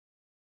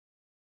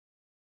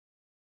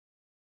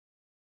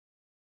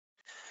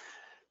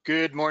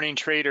Good morning,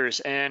 traders,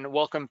 and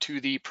welcome to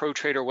the Pro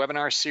Trader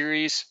webinar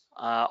series.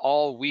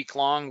 All week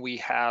long, we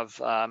have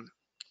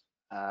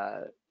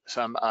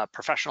some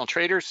professional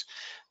traders.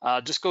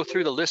 Just go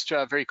through the list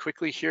very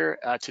quickly here.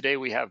 Today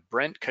we have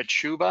Brent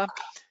Kochuba,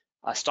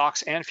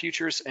 stocks and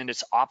futures and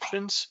its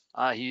options.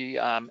 He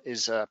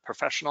is a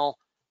professional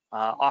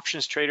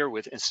options trader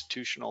with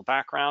institutional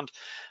background.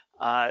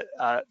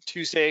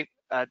 Tuesday,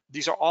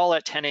 these are all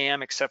at 10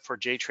 a.m. except for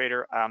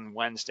JTrader on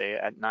Wednesday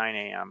at 9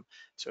 a.m.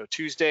 So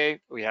Tuesday,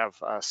 we have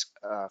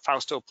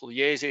Fausto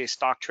Pugliese,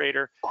 stock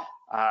trader.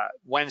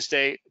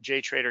 Wednesday,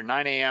 JTrader,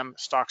 9 a.m.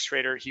 stocks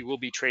trader. He will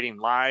be trading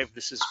live.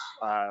 This is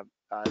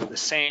the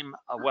same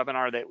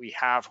webinar that we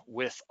have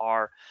with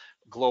our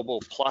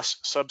Global Plus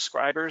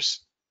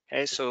subscribers.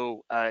 Okay,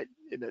 so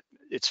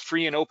it's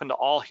free and open to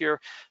all here.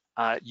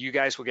 You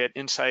guys will get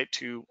insight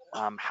to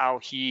how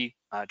he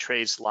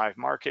trades live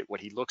market, what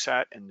he looks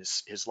at, and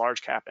his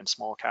large cap and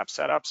small cap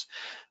setups.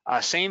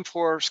 Same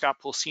for Scott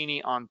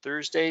Pulcini on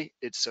Thursday.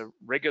 It's a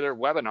regular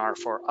webinar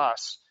for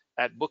us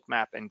at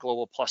Bookmap and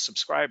Global Plus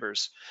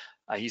subscribers.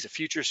 He's a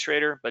futures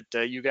trader, but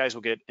you guys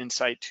will get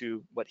insight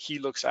to what he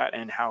looks at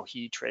and how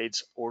he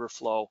trades order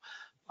flow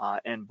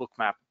and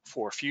Bookmap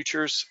for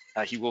futures.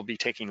 He will be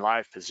taking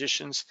live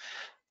positions.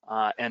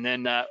 And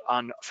then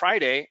on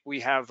Friday,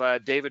 we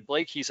have David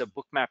Blake. He's a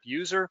Bookmap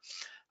user.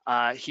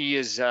 He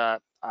is a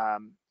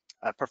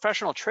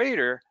professional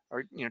trader,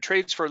 or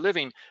trades for a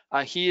living.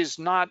 He is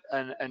not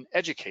an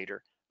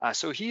educator,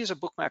 so he is a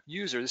Bookmap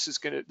user. This is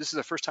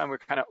the first time we're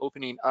kind of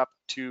opening up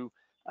to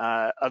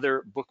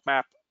other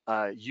Bookmap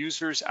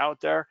users out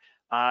there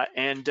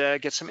and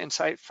get some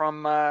insight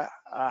from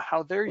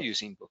how they're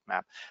using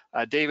Bookmap.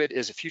 David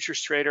is a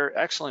futures trader,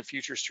 excellent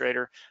futures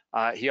trader.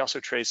 He also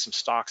trades some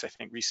stocks, I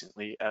think,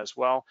 recently as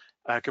well.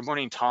 Good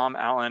morning, Tom,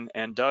 Alan,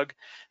 and Doug.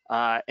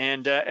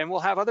 And we'll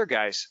have other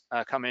guys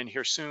come in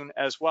here soon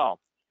as well.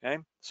 Okay,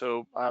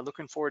 so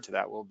looking forward to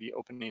that. We'll be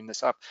opening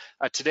this up.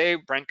 Today,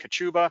 Brent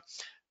Kochuba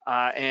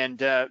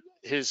and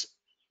his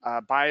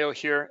bio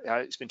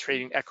here. He's been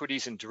trading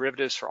equities and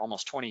derivatives for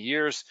almost 20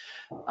 years.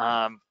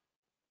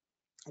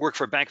 Worked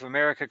for Bank of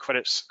America,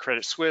 Credit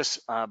Suisse,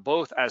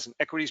 both as an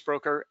equities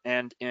broker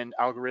and in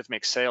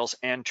algorithmic sales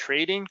and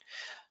trading.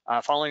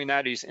 Following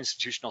that, he's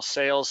institutional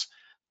sales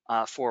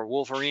for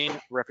Wolverine,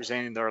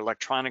 representing their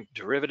electronic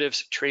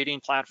derivatives trading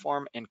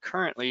platform. And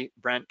currently,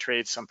 Brent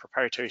trades some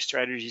proprietary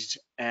strategies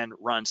and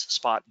runs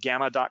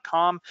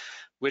Spotgamma.com,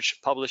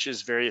 which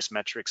publishes various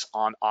metrics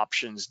on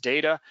options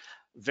data.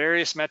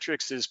 Various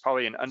metrics is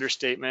probably an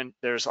understatement.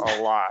 There's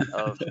a lot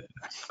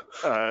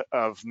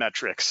of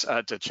metrics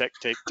to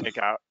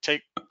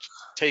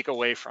take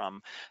away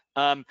from.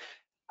 I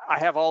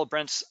have all of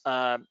Brent's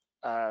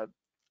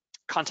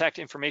contact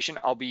information.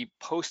 I'll be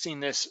posting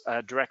this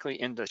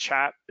directly in the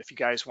chat if you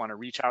guys want to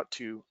reach out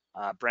to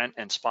Brent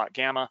and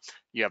Spotgamma.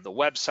 You have the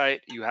website,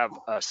 you have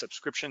a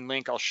subscription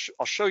link. I'll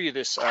show you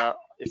this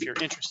if you're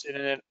interested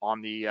in it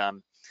on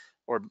the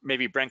or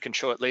maybe Brent can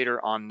show it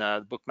later on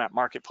the Bookmap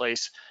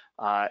Marketplace.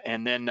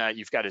 And then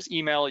you've got his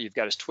email, you've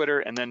got his Twitter,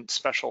 and then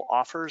special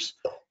offers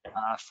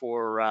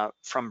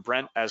from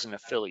Brent as an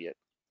affiliate,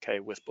 okay,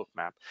 with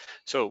Bookmap.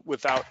 So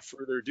without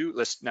further ado,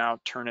 let's now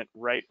turn it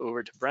right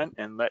over to Brent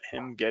and let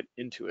him get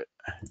into it.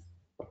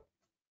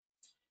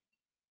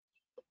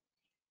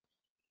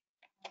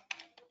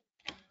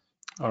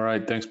 All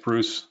right, thanks,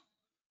 Bruce.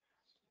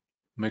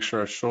 Make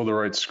sure I show the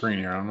right screen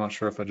here. I'm not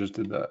sure if I just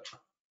did that.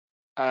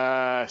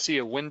 I see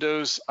a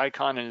Windows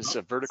icon and it's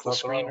a vertical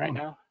screen right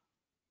now.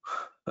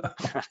 Do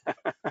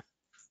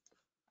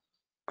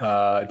you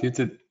have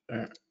to,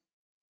 I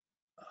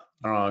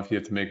don't know if you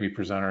have to make me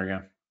presenter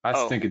again. I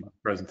was thinking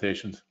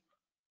presentations.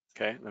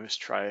 Okay, let me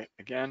just try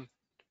again.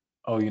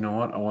 Oh, you know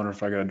what? I wonder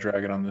if I gotta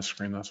drag it on this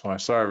screen. That's why.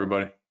 Sorry,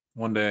 everybody.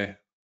 One day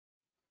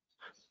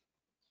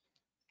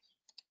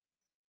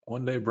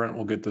Brent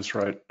will get this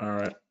right. All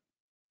right.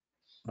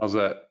 How's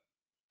that?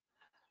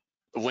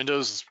 The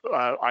Windows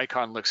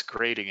icon looks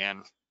great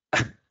again.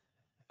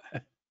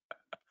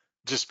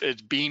 Just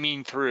it's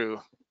beaming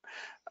through.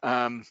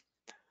 All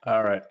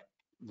right.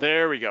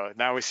 There we go.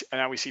 Now we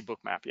see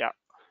Bookmap. Yeah.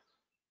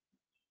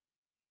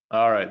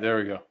 All right, there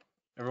we go.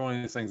 Every one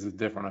of these things is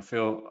different. I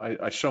feel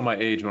I show my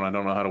age when I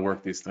don't know how to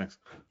work these things.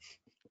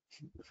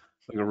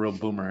 Like a real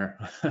boomer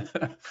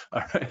here.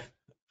 All right.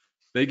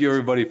 Thank you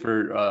everybody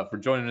for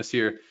joining us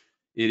here.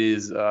 It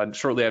is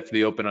shortly after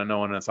the open, I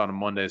know, and it's on a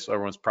Monday, so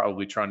everyone's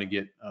probably trying to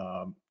get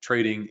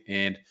trading.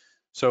 And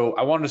so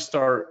I wanted to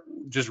start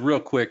just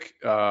real quick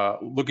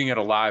looking at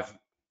a live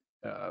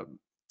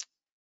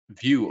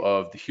view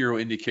of the HIRO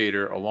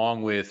indicator,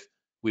 along with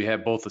we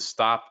have both a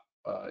stop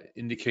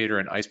indicator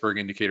and iceberg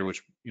indicator,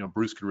 which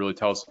Bruce could really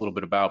tell us a little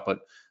bit about. But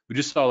we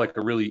just saw like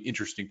a really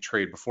interesting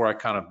trade. Before I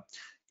kind of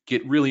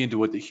get really into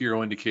what the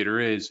HIRO indicator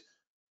is,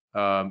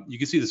 you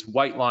can see this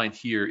white line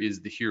here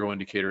is the HIRO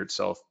indicator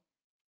itself.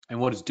 And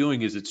what it's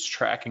doing is it's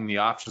tracking the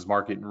options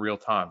market in real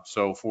time.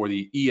 So for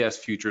the ES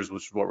futures,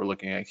 which is what we're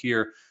looking at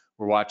here,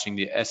 we're watching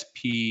the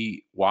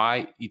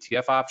SPY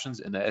ETF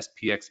options and the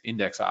SPX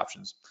index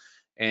options.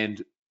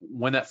 And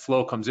when that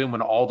flow comes in,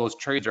 when all those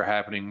trades are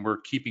happening,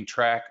 we're keeping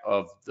track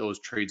of those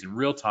trades in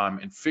real time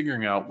and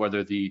figuring out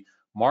whether the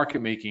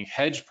market making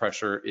hedge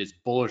pressure is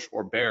bullish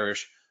or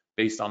bearish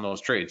based on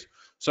those trades.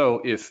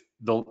 So if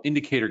the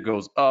indicator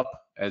goes up,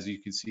 as you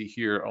can see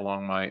here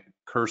along my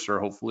cursor,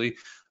 hopefully,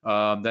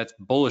 that's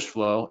bullish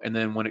flow. And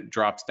then when it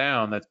drops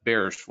down, that's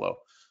bearish flow.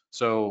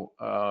 So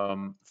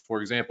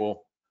for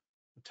example,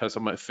 test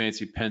on my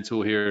fancy pen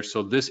tool here.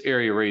 So this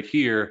area right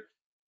here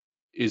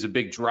is a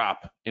big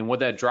drop. And what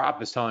that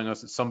drop is telling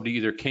us that somebody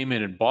either came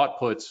in and bought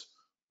puts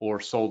or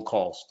sold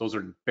calls. Those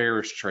are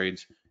bearish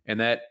trades. And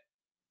that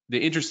the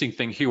interesting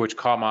thing here, which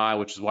caught my eye,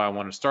 which is why I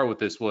want to start with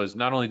this, was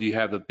not only do you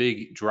have a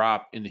big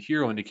drop in the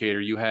HIRO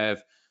indicator, you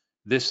have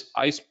this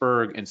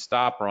iceberg and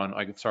stop run.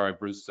 Sorry,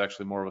 Bruce, it's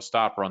actually more of a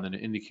stop run than an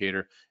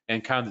indicator,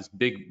 and kind of this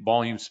big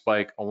volume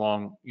spike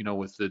along,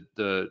 with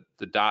the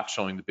dot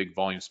showing the big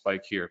volume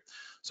spike here.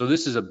 So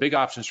this is a big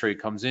options trade,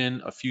 comes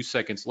in a few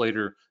seconds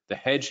later, the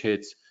hedge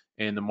hits,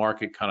 and the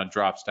market kind of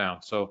drops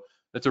down. So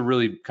that's a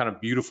really kind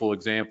of beautiful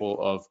example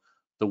of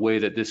the way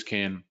that this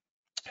can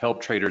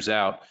help traders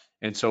out.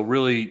 And so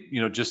really,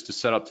 just to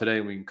set up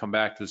today, we can come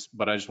back to this,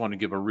 but I just want to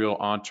give a real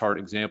on chart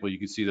example. You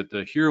can see that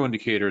the HIRO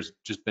indicator has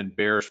just been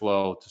bearish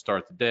flow to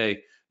start the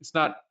day. It's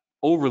not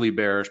overly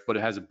bearish, but it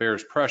has a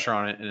bearish pressure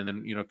on it. And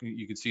then,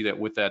 you can see that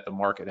with that, the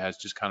market has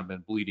just kind of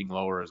been bleeding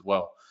lower as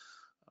well,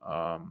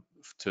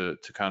 to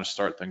kind of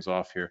start things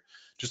off here.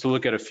 Just to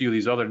look at a few of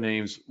these other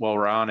names while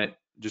we're on it,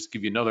 just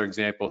give you another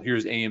example.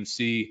 Here's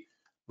AMC.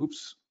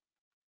 Oops.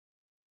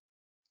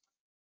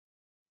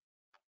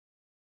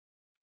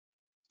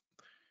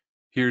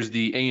 Here's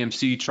the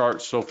AMC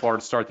chart so far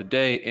to start the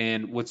day.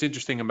 And what's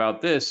interesting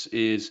about this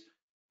is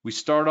we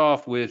start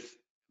off with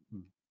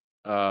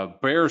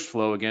bearish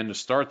flow again to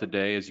start the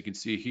day, as you can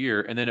see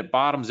here, and then it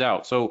bottoms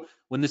out. So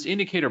when this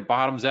indicator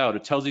bottoms out,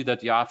 it tells you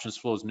that the options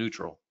flow is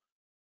neutral,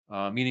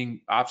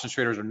 meaning options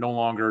traders are no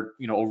longer,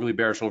 overly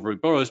bearish, overly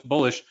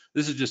bullish.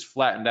 This is just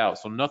flattened out.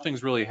 So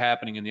nothing's really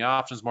happening in the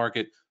options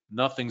market.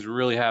 Nothing's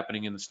really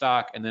happening in the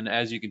stock. And then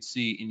as you can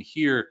see in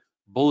here,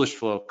 bullish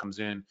flow comes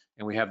in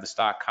and we have the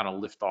stock kind of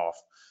lift off.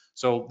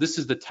 So this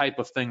is the type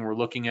of thing we're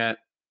looking at.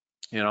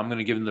 And I'm going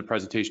to give them the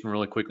presentation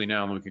really quickly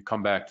now, and we can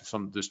come back to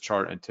some of this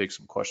chart and take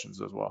some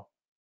questions as well.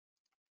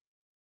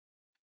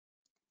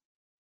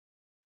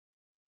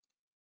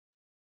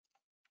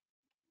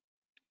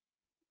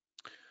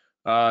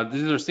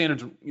 These are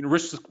standard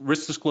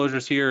risk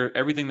disclosures here.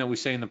 Everything that we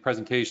say in the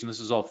presentation, this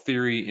is all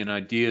theory and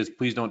ideas.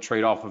 Please don't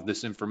trade off of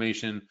this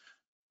information.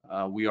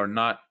 We are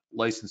not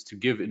licensed to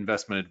give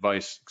investment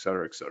advice, et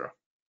cetera, et cetera.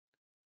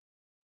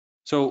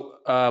 So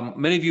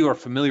many of you are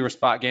familiar with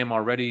Spotgamma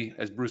already.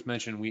 As Bruce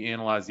mentioned, we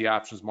analyze the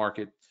options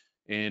market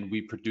and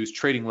we produce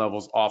trading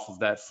levels off of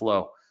that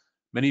flow.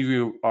 Many of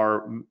you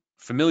are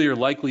familiar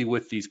likely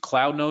with these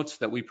cloud notes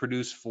that we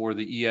produce for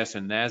the ES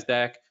and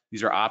NASDAQ.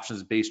 These are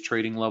options-based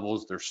trading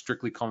levels. They're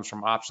strictly comes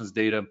from options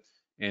data,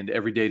 and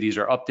every day these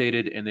are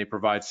updated and they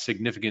provide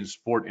significant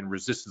support and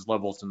resistance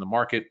levels in the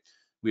market.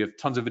 We have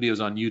tons of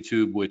videos on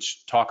YouTube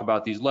which talk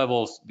about these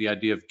levels, the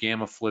idea of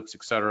gamma flips,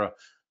 et cetera.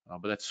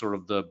 But that's sort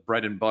of the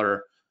bread and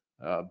butter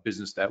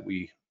business that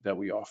we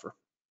offer.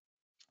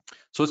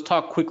 So let's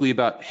talk quickly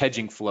about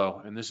hedging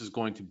flow, and this is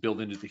going to build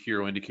into the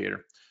HIRO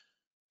indicator.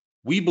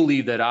 We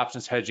believe that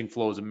options hedging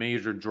flow is a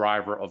major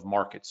driver of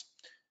markets,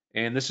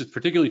 and this is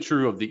particularly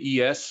true of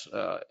the ES,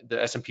 the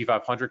S&P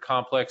 500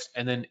 complex,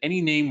 and then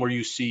any name where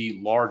you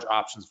see large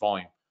options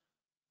volume.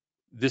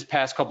 This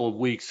past couple of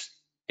weeks,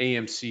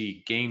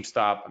 AMC,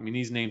 GameStop,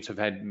 these names have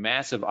had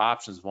massive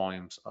options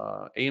volumes.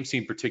 AMC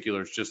in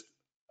particular is just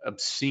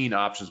obscene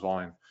options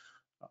volume.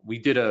 We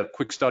did a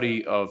quick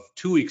study of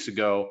 2 weeks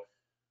ago.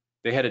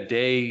 They had a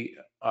day,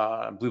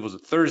 I believe it was a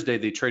Thursday,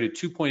 they traded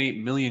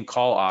 2.8 million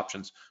call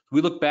options.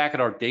 We look back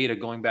at our data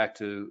going back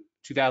to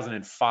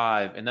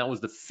 2005, and that was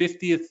the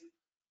 50th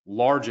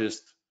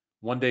largest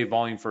one-day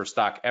volume for a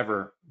stock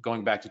ever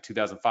going back to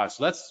 2005.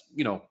 So that's,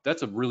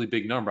 that's a really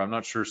big number. I'm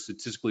not sure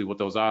statistically what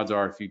those odds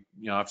are if you,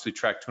 obviously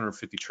track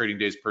 250 trading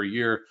days per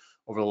year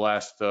over the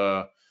last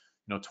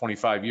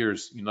 25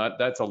 years,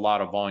 that's a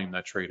lot of volume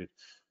that traded.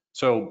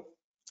 So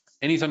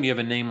anytime you have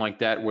a name like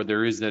that where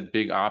there is that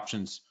big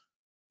options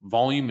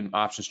volume and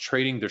options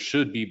trading, there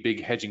should be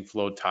big hedging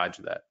flow tied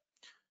to that.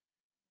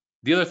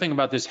 The other thing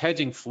about this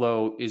hedging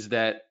flow is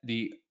that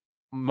the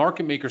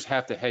market makers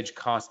have to hedge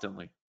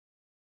constantly.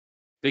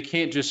 They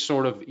can't just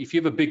sort of, if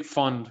you have a big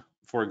fund,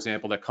 for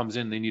example, that comes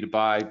in, they need to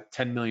buy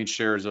 10 million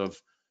shares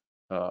of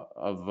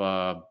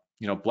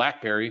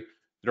BlackBerry.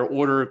 Their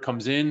order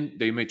comes in,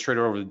 they may trade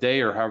it over the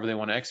day or however they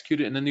want to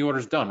execute it, and then the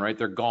order's done, right?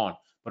 They're gone.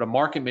 But a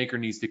market maker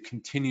needs to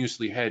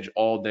continuously hedge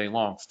all day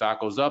long.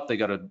 Stock goes up, they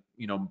got to,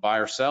 buy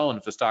or sell, and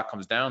if the stock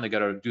comes down, they got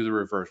to do the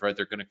reverse, right?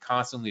 They're going to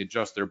constantly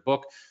adjust their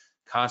book,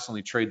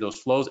 constantly trade those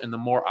flows, and the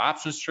more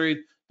options trade,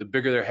 the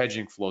bigger their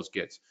hedging flows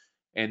gets.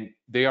 And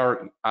they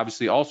are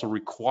obviously also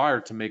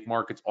required to make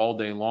markets all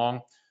day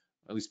long,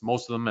 at least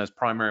most of them as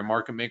primary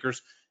market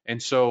makers.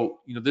 And so,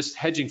 this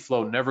hedging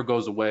flow never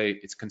goes away.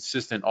 It's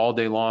consistent all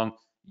day long.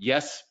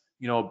 Yes,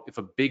 if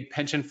a big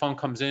pension fund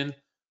comes in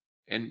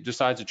and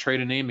decides to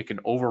trade a name, it can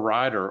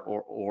override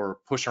or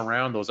push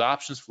around those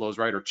options flows,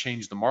 right, or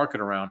change the market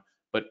around.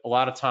 But a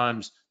lot of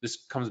times this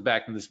comes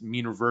back in this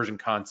mean reversion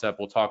concept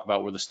we'll talk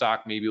about, where the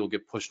stock maybe will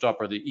get pushed up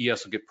or the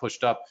ES will get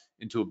pushed up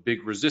into a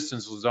big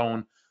resistance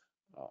zone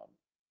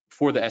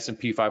for the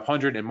S&P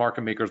 500, and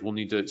market makers will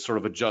need to sort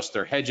of adjust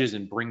their hedges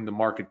and bring the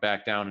market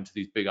back down into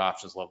these big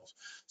options levels.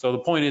 So the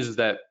point is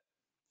that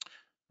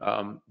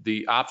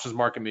the options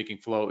market making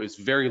flow is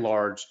very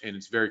large and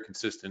it's very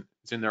consistent.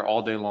 It's in there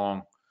all day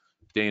long,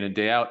 day in and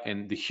day out.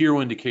 And the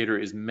HIRO indicator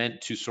is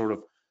meant to sort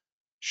of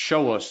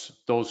show us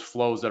those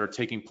flows that are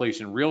taking place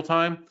in real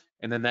time.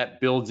 And then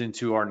that builds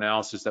into our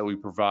analysis that we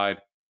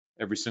provide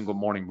every single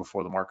morning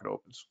before the market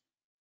opens.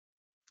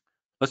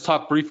 Let's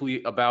talk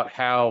briefly about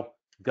how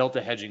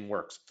delta hedging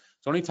works.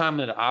 So anytime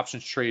that an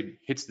options trade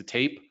hits the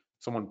tape,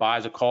 someone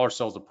buys a call or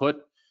sells a put,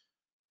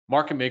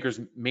 market makers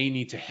may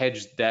need to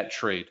hedge that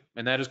trade,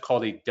 and that is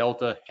called a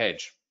delta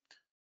hedge.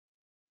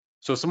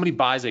 So if somebody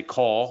buys a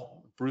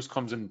call, Bruce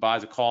comes in and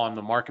buys a call, I'm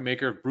the market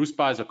maker. Bruce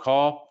buys a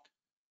call,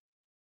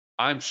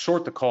 I'm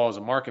short the call as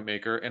a market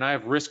maker, and I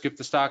have risk if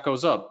the stock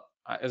goes up.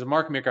 As a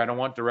market maker, I don't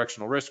want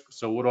directional risk,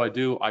 so what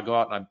do? I go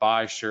out and I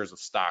buy shares of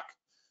stock.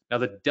 Now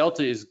the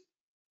delta is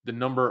the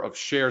number of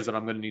shares that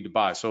I'm going to need to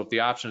buy. So if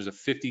the option is a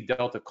 50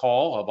 delta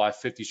call, I'll buy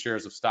 50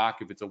 shares of stock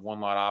if it's a one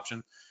lot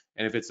option.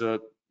 And if it's a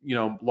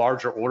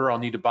larger order, I'll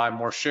need to buy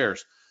more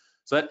shares.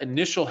 So that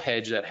initial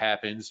hedge that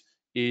happens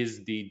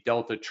is the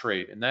delta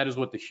trade. And that is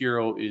what the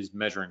HIRO is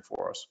measuring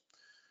for us.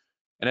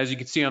 And as you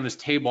can see on this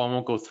table, I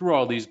won't go through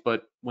all these,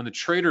 but when the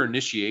trader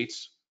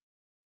initiates,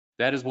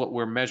 that is what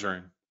we're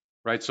measuring,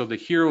 right? So the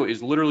HIRO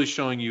is literally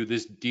showing you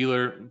this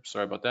dealer,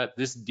 sorry about that,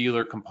 this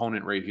dealer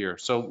component right here.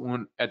 So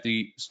when at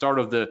the start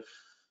of the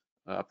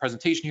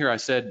presentation here, I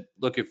said,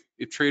 look,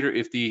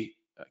 if the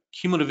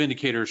cumulative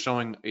indicator is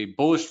showing a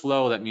bullish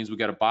flow, that means we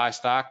got to buy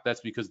stock.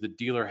 That's because the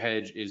dealer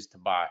hedge is to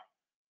buy,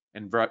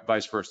 and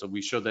vice versa.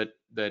 We showed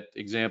that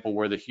example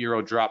where the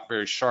HIRO dropped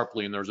very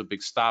sharply and there was a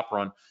big stop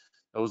run.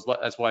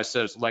 That's why I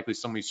said it's likely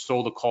somebody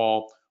sold a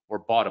call or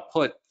bought a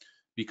put,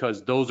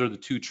 because those are the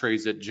two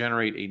trades that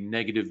generate a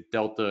negative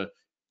delta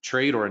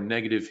trade or a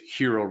negative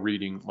HIRO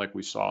reading like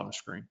we saw on the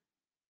screen.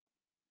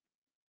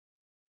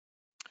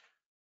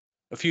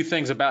 A few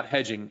things about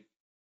hedging.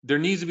 There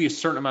needs to be a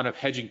certain amount of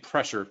hedging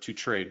pressure to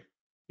trade.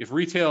 If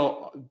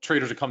retail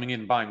traders are coming in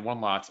and buying one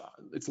lots,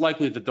 it's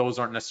likely that those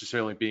aren't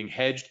necessarily being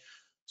hedged.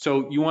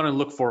 So you want to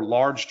look for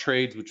large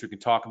trades, which we can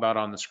talk about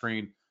on the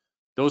screen.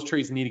 Those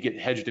trades need to get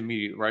hedged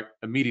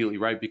immediately,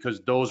 right?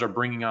 Because those are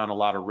bringing on a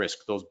lot of risk,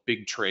 those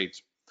big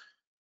trades.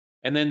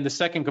 And then the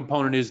second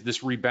component is this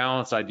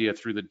rebalance idea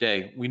through the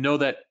day. We know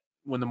that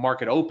when the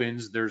market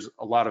opens, there's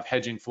a lot of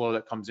hedging flow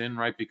that comes in,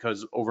 right?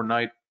 Because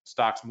overnight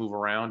stocks move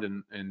around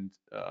and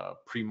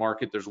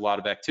pre-market, there's a lot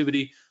of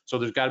activity. So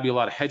there's got to be a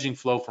lot of hedging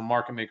flow from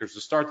market makers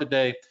to start the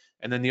day.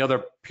 And then the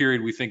other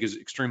period we think is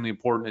extremely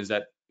important is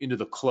that into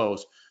the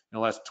close, in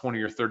the last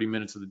 20 or 30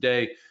 minutes of the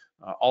day.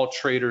 All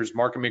traders,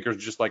 market makers,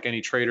 just like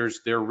any traders,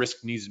 their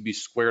risk needs to be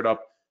squared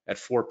up at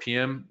 4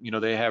 p.m.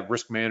 They have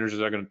risk managers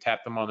that are going to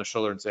tap them on the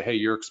shoulder and say, hey,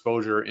 your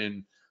exposure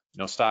in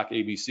stock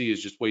ABC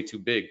is just way too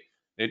big.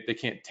 They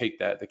can't take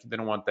that. They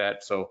don't want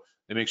that. So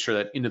they make sure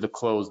that into the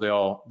close they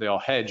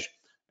all hedge.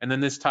 And then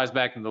this ties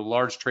back into the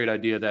large trade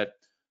idea that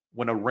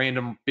when a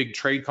random big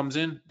trade comes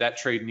in, that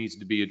trade needs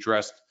to be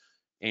addressed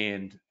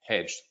and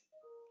hedged.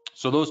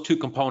 So those two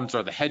components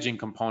are the hedging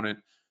component,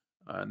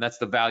 and that's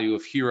the value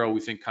of HIRO, we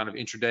think, kind of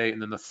intraday.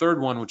 And then the third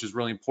one, which is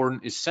really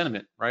important, is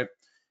sentiment, right?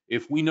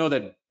 If we know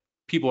that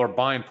people are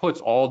buying puts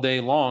all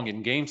day long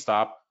in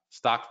GameStop,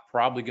 stock's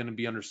probably going to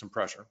be under some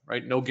pressure,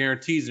 right? No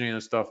guarantees or any of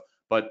this stuff,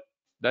 but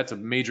that's a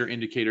major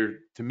indicator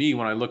to me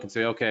when I look and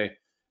say, okay,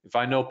 if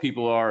I know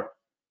people are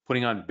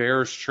putting on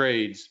bearish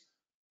trades,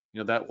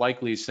 that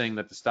likely is saying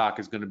that the stock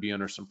is going to be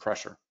under some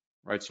pressure,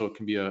 right? So it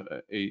can be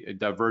a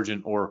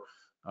divergent, or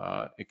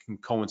it can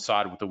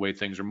coincide with the way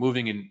things are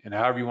moving, and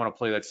however you want to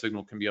play that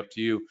signal can be up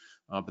to you,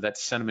 but that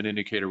sentiment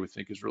indicator we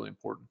think is really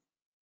important.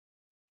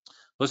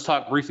 Let's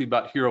talk briefly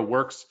about HIRO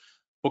Works.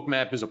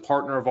 Bookmap is a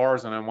partner of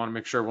ours, and I want to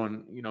make sure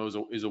everyone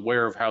is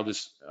aware of how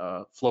this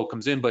flow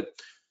comes in. But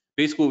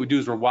basically what we do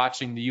is we're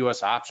watching the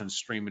US options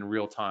stream in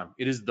real time.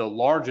 It is the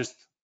largest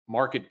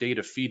market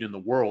data feed in the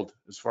world,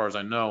 as far as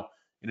I know,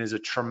 and is a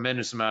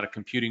tremendous amount of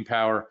computing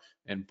power,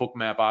 and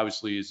Bookmap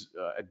obviously is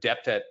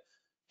adept at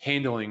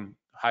handling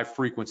high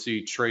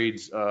frequency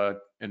trades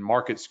and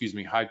market,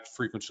 high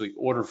frequency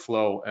order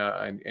flow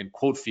and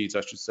quote feeds,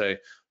 I should say,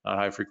 not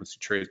high frequency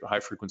trades, but high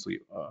frequency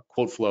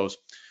quote flows.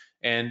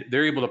 And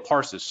they're able to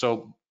parse this.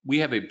 So we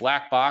have a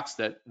black box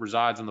that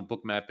resides on the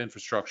Bookmap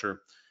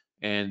infrastructure,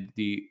 and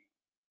the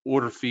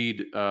order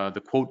feed,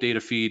 the quote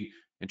data feed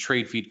and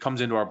trade feed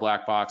comes into our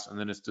black box, and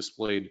then it's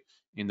displayed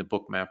in the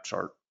Bookmap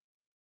chart.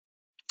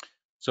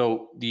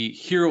 So the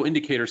HIRO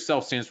indicator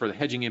itself stands for the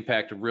hedging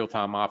impact of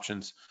real-time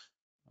options.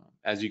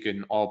 As you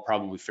can all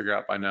probably figure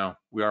out by now,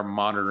 we are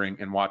monitoring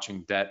and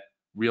watching that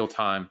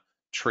real-time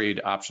trade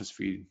options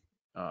feed.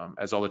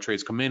 As all the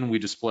trades come in, we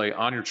display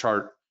on your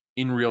chart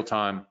in real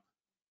time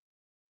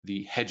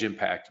the hedge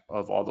impact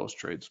of all those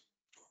trades.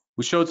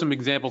 We showed some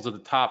examples at the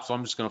top, so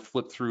I'm just going to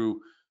flip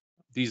through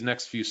these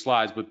next few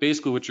slides. But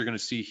basically what you're going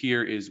to see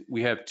here is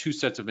we have two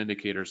sets of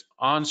indicators.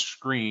 On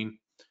screen,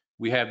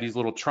 we have these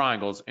little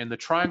triangles, and the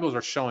triangles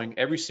are showing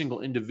every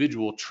single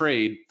individual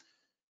trade.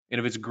 And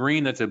if it's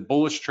green, that's a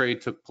bullish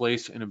trade took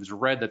place, and if it's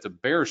red, that's a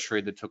bearish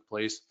trade that took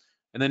place.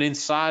 And then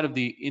inside of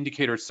the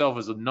indicator itself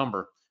is a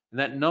number, and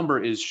that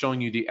number is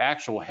showing you the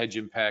actual hedge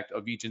impact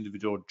of each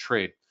individual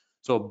trade.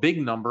 So a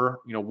big number,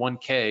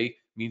 1K,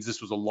 means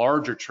this was a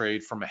larger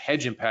trade from a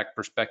hedge impact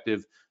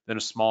perspective than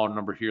a smaller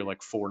number here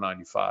like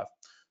 495.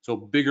 So a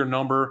bigger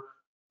number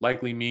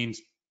likely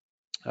means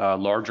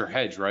larger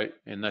hedge, right?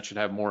 And that should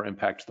have more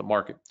impact to the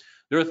market.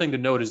 The other thing to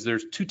note is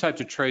there's two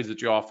types of trades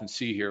that you often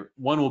see here.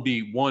 One will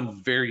be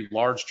one very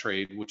large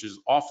trade, which is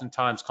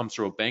oftentimes comes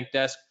through a bank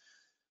desk.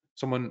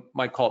 Someone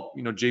might call,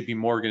 JP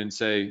Morgan and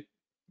say,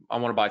 I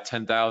want to buy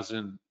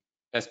 10,000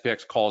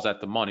 SPX calls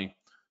at the money.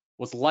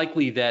 Well, it's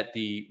likely that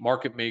the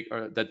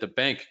that the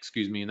bank,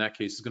 in that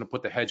case, is going to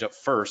put the hedge up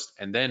first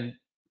and then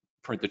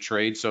print the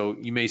trade. So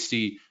you may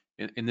see,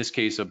 in this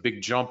case, a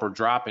big jump or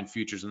drop in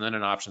futures and then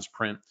an options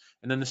print.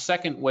 And then the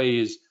second way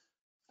is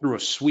through a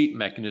sweep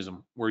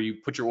mechanism where you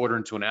put your order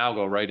into an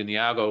algo, right? And the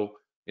algo,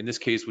 in this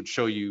case, would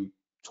show you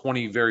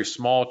 20 very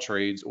small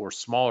trades or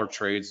smaller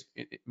trades,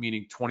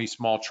 meaning 20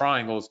 small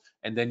triangles,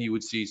 and then you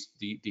would see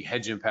the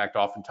hedge impact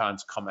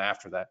oftentimes come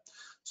after that.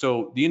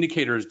 So the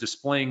indicator is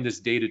displaying this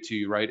data to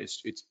you, right?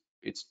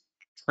 It's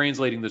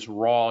translating this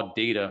raw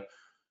data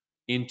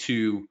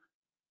into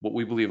what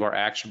we believe are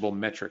actionable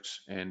metrics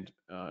and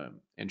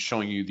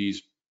showing you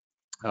these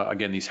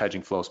again, these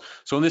hedging flows.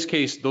 So in this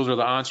case, those are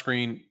the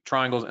on-screen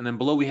triangles, and then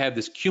below we have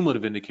this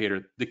cumulative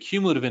indicator. The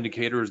cumulative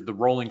indicator is the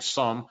rolling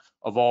sum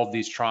of all of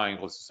these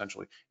triangles,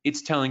 essentially.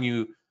 It's telling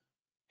you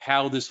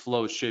how this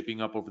flow is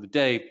shaping up over the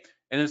day,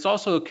 and it's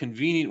also a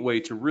convenient way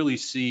to really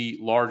see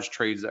large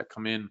trades that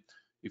come in.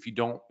 If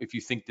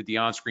you think that the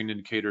on-screen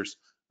indicators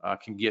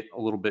can get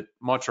a little bit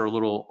much or a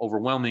little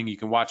overwhelming, you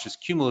can watch this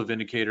cumulative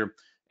indicator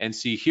and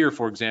see here,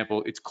 for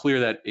example, it's clear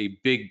that a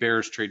big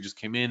bearish trade just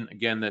came in.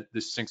 Again, that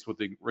this syncs with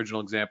the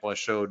original example I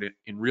showed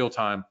in real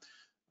time,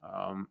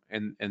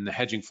 and the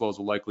hedging flows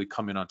will likely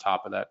come in on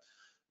top of that.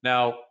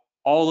 Now,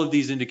 all of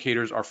these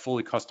indicators are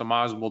fully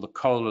customizable, the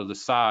color, the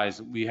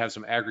size. We have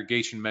some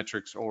aggregation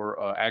metrics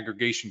or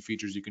aggregation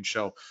features you can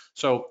show.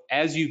 So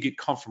as you get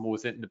comfortable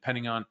with it, and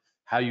depending on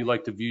how you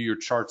like to view your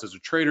charts as a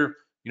trader,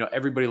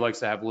 everybody likes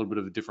to have a little bit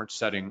of a different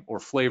setting or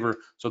flavor.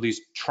 So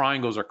these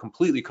triangles are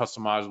completely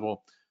customizable,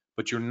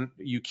 but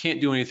you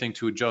can't do anything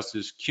to adjust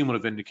this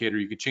cumulative indicator.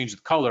 You can change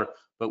the color,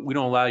 but we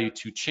don't allow you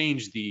to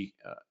change the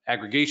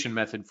aggregation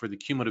method for the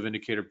cumulative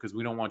indicator because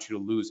we don't want you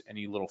to lose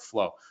any little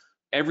flow.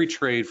 Every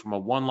trade from a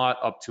 1 lot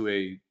up to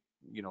a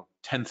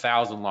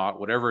 10,000 lot,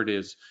 whatever it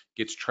is,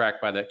 gets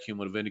tracked by that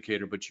cumulative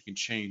indicator, but you can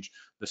change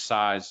the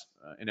size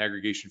and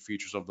aggregation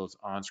features of those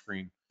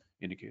on-screen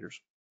indicators.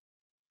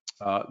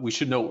 We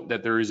should note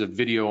that there is a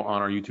video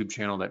on our YouTube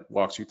channel that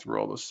walks you through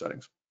all those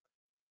settings.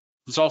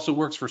 This also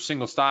works for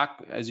single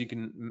stock, as you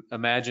can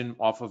imagine,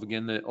 off of,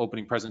 again, the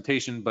opening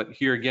presentation. But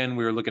here again,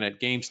 we were looking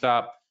at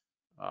GameStop.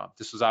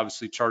 This was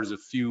obviously charted a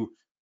few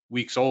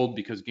weeks old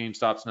because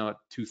GameStop's now at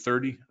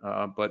 230.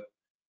 But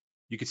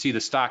you can see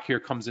the stock here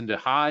comes into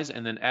highs,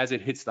 and then as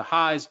it hits the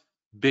highs,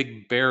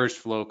 big bearish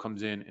flow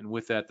comes in, and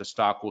with that, the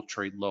stock will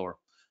trade lower.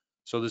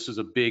 So this is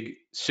a big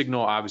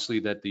signal,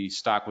 obviously, that the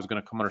stock was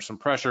going to come under some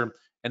pressure.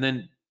 And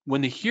then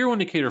when the HIRO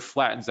indicator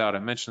flattens out, I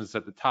mentioned this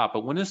at the top,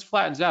 but when this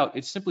flattens out,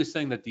 it's simply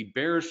saying that the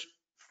bearish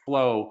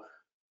flow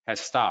has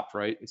stopped,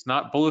 right? It's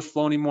not bullish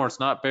flow anymore. It's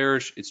not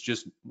bearish. It's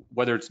just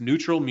whether it's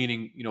neutral,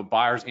 meaning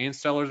buyers and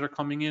sellers are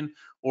coming in,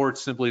 or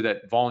it's simply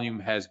that volume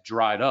has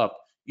dried up.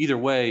 Either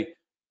way,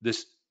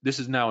 this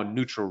is now a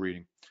neutral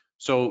reading.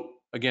 So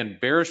again,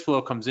 bearish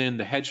flow comes in,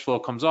 the hedge flow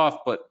comes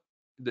off, but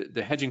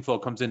the hedging flow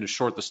comes in to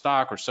short the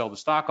stock or sell the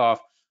stock off.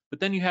 But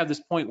then you have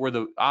this point where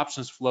the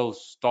options flow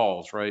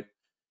stalls, right?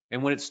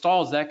 And when it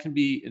stalls, that can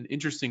be an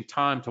interesting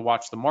time to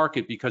watch the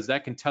market because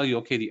that can tell you,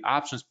 okay, the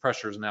options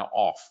pressure is now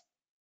off.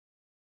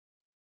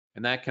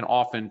 And that can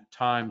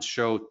oftentimes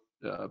show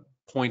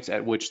points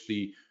at which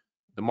the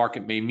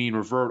market may mean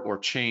revert or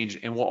change.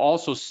 And we'll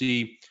also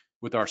see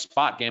with our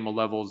Spotgamma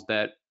levels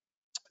that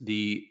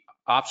the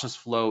options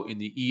flow in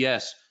the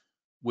ES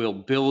will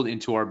build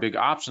into our big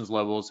options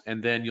levels,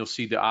 and then you'll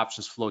see the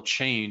options flow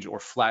change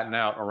or flatten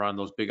out around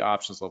those big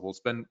options levels.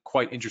 It's been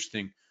quite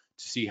interesting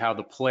to see how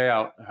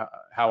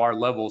how our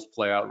levels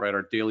play out, right?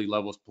 Our daily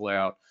levels play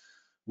out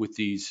with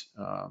these,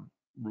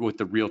 with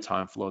the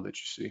real-time flow that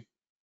you see.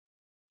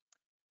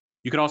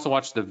 You can also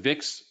watch the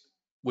VIX,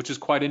 which is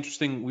quite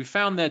interesting. We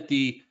found that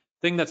the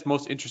thing that's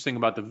most interesting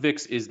about the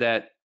VIX is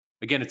that,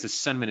 again, it's a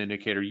sentiment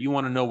indicator. You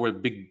want to know where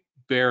big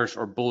bearish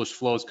or bullish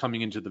flow is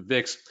coming into the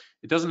VIX.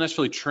 It doesn't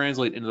necessarily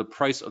translate into the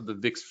price of the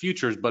VIX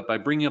futures, but by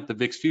bringing up the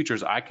VIX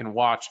futures, I can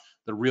watch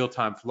the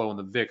real-time flow in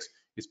the VIX.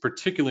 It's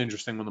particularly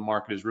interesting when the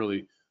market is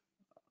really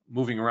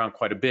moving around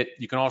quite a bit.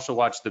 You can also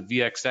watch the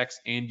VXX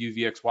and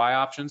UVXY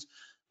options,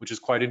 which is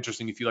quite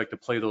interesting if you like to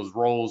play those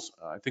roles.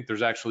 I think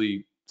there's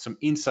actually some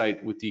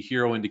insight with the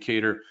HIRO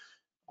indicator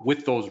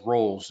with those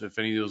rolls. If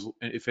any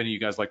of you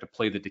guys like to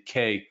play the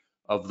decay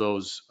of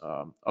those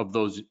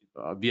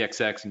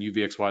VXX and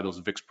UVXY, those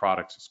VIX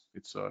products,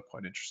 it's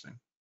quite interesting.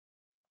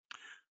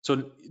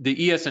 So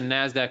the ES and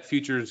NASDAQ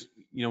futures,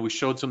 we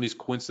showed some of these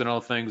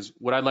coincidental things.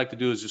 What I'd like to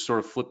do is just sort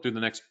of flip through the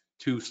next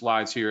 2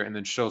 slides here and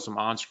then show some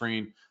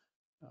on-screen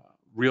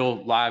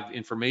real live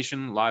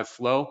information, live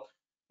flow,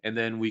 and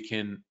then we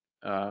can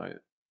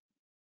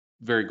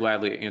very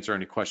gladly answer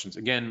any questions.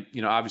 Again,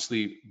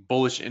 obviously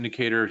bullish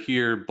indicator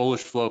here,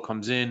 bullish flow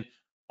comes in,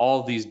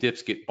 all of these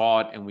dips get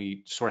bought, and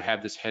we sort of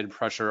have this head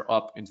pressure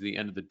up into the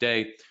end of the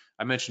day.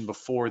 I mentioned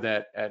before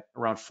that at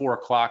around 4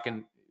 o'clock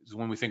and is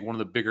when we think one of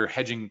the bigger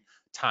hedging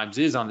times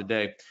is on the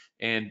day.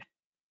 And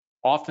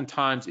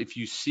oftentimes if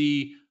you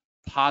see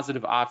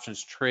positive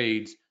options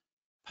trades,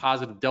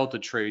 positive delta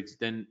trades,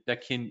 then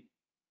that can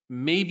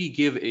maybe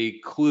give a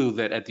clue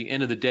that at the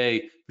end of the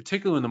day,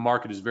 particularly when the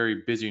market is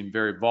very busy and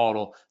very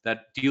volatile,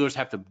 that dealers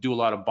have to do a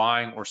lot of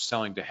buying or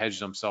selling to hedge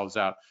themselves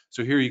out.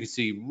 So here you can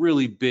see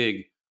really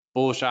big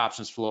bullish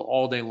options flow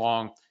all day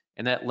long,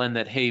 and that lend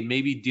that, hey,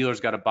 maybe dealers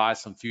got to buy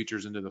some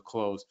futures into the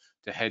close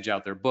to hedge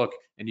out their book.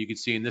 And you can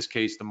see in this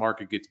case, the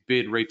market gets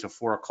bid right to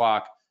 4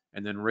 o'clock,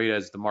 and then right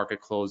as the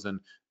market closed, then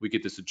we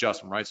get this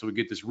adjustment, right? So we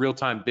get this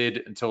real-time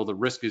bid until the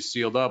risk is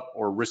sealed up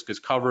or risk is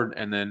covered,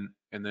 and then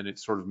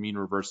it's sort of mean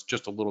reverse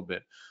just a little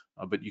bit.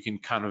 But you can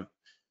kind of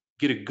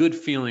get a good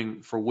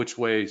feeling for which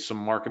way some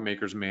market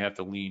makers may have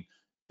to lean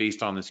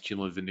based on this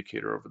cumulative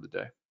indicator over the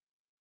day.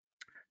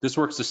 This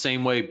works the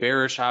same way,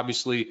 bearish,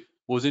 obviously.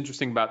 What was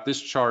interesting about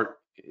this chart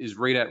is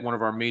right at one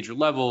of our major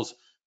levels.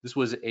 This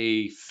was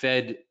a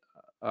Fed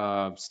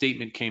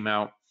statement came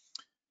out,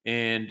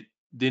 and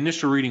the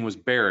initial reading was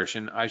bearish.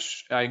 And I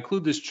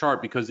include this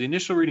chart because the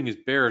initial reading is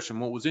bearish.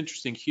 And what was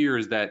interesting here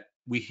is that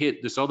we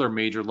hit this other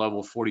major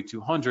level,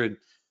 4,200,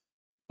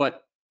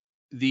 but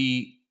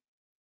the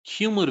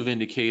cumulative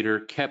indicator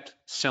kept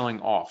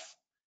selling off.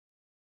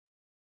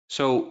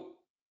 So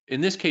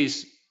in this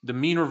case, the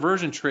mean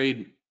reversion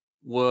trade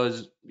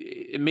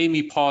it made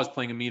me pause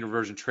playing a mean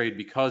reversion trade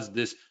because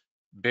this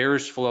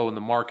bearish flow in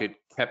the market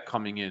kept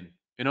coming in.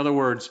 In other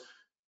words,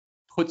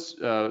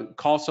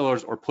 call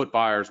sellers or put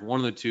buyers, one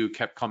of the two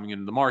kept coming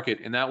into the market,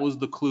 and that was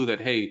the clue that,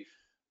 hey,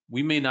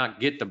 we may not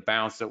get the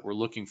bounce that we're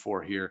looking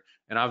for here.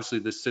 And obviously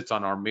this sits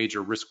on our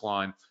major risk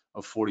line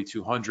of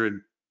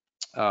 4,200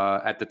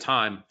 at the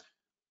time.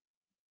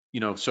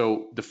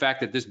 So the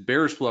fact that this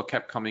bearish flow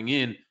kept coming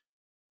in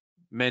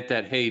meant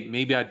that, hey,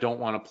 maybe I don't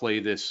want to play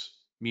this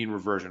mean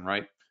reversion,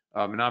 right?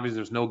 And obviously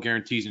there's no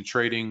guarantees in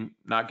trading,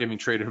 not giving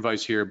trade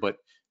advice here, but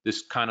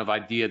this kind of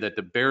idea that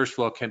the bearish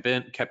flow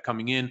kept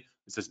coming in.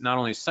 It's not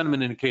only a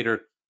sentiment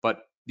indicator,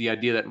 but the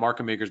idea that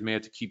market makers may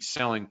have to keep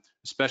selling,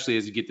 especially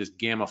as you get this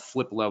gamma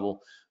flip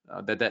level,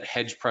 that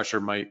hedge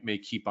pressure may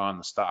keep on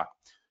the stock.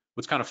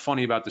 What's kind of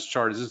funny about this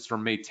chart is this is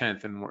from May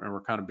 10th, and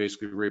we're kind of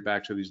basically right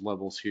back to these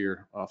levels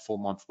here a full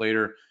month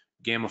later.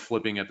 Gamma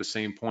flipping at the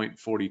same point,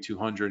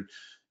 4,200,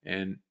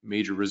 and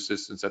major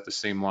resistance at the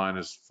same line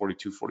as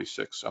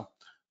 4,246. So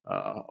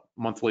a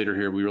month later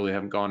here, we really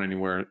haven't gone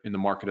anywhere in the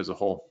market as a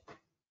whole.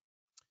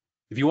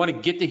 If you want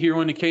to get the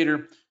HIRO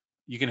indicator,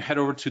 you can head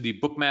over to the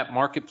Bookmap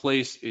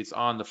marketplace. It's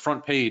on the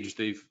front page.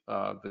 They've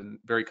been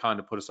very kind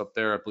to put us up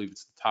there. I believe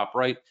it's the top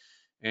right.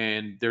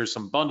 And there's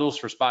some bundles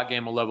for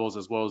Spotgamma levels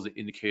as well as the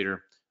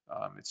indicator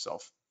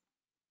itself.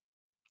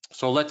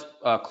 So let's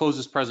close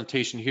this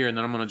presentation here, and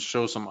then I'm going to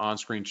show some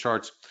on-screen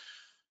charts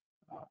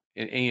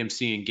in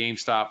AMC and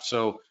GameStop.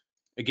 So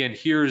again,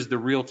 here's the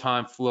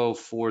real-time flow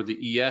for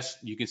the ES.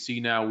 You can see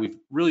now we've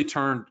really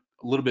turned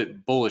a little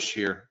bit bullish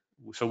here.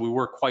 So we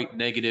were quite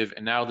negative,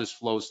 and now this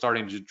flow is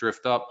starting to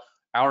drift up.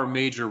 Our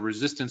major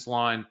resistance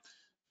line,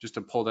 just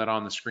to pull that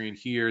on the screen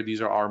here,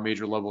 these are our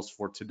major levels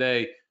for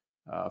today.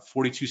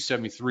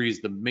 4273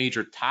 is the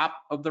major top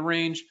of the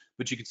range,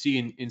 but you can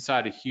see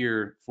inside of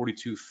here,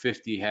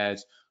 4250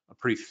 has a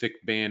pretty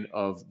thick band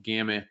of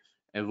gamma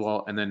as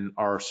well, and then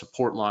our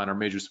support line, our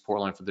major support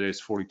line for the day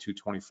is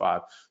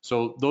 4225.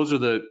 So those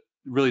are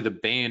really the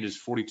band is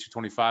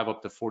 4225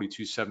 up to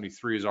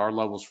 4273 is our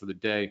levels for the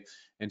day.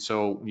 And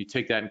so when you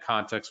take that in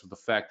context with the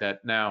fact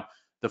that now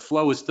the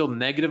flow is still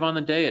negative on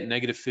the day at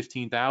negative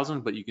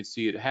 15,000, but you can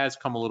see it has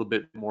come a little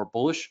bit more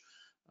bullish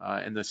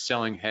and the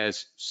selling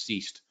has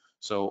ceased.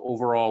 So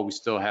overall, we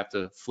still have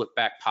to flip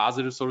back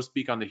positive, so to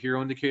speak, on the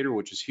HIRO indicator,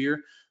 which is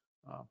here,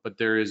 but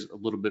there is a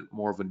little bit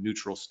more of a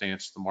neutral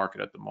stance to the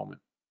market at the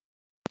moment.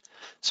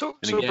 So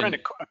Brent,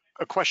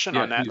 a question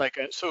on that.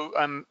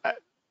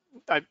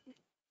 I've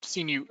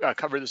seen you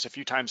cover this a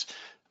few times.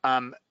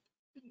 When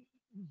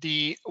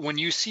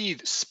you see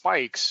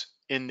spikes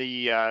in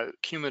the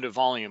cumulative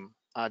volume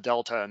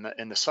delta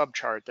in the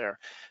subchart there,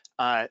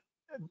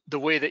 the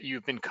way that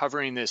you've been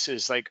covering this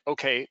is like,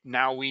 okay,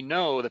 now we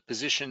know the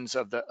positions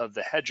of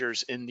the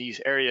hedgers in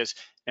these areas,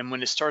 and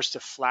when it starts to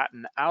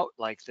flatten out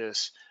like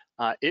this,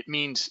 it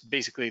means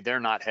basically they're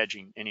not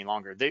hedging any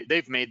longer.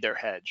 They've made their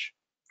hedge.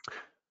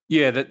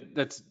 Yeah,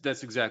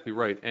 that's exactly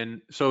right.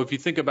 And so if you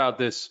think about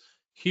this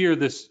here,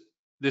 this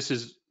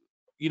is,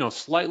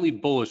 slightly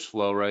bullish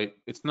flow, right?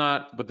 It's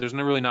not, but there's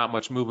really not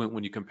much movement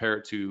when you compare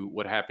it to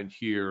what happened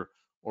here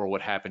or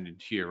what happened in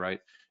here, right?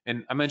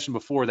 And I mentioned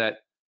before that,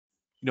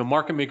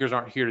 market makers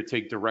aren't here to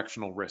take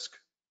directional risk.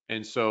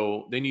 And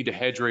so they need to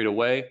hedge right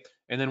away.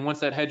 And then once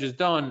that hedge is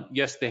done,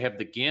 yes, they have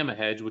the gamma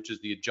hedge, which is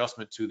the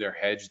adjustment to their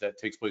hedge that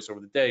takes place over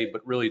the day,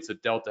 but really it's a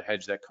delta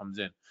hedge that comes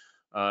in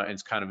and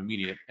it's kind of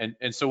immediate.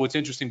 And so what's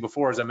interesting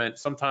before, as I meant,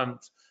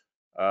 sometimes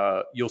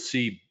you'll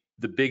see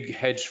the big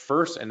hedge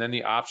first and then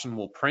the option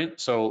will print.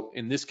 So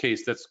in this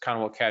case, that's kind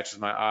of what catches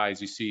my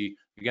eyes. You see,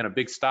 again, a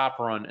big stop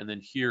run, and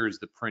then here is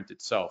the print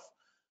itself.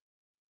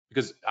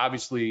 Because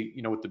obviously,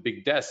 with the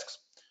big desks,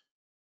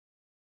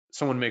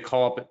 someone may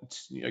call up,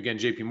 again,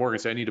 JP Morgan,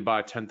 say, I need to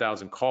buy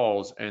 10,000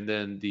 calls, and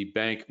then the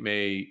bank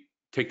may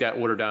take that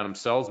order down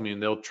themselves, meaning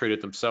they'll trade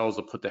it themselves,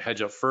 they'll put the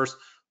hedge up first,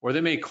 or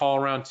they may call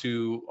around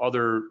to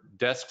other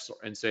desks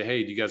and say,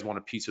 hey, do you guys want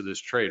a piece of this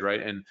trade,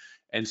 right?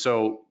 And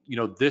so,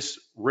 this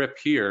rip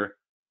here,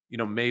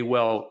 may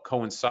well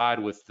coincide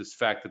with this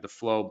fact that the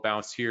flow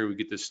bounced here, we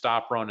get this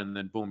stop run, and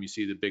then boom, you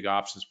see the big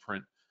options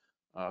print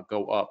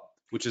go up,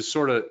 which is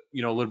sort of, a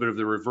little bit of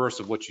the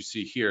reverse of what you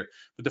see here.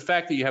 But the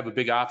fact that you have a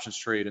big options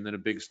trade and then a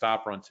big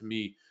stop run, to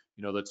me,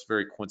 that's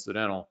very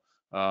coincidental.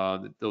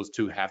 Those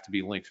two have to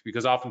be linked,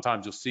 because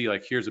oftentimes you'll see,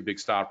 like, here's a big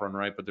stop run,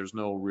 right? But there's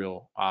no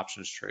real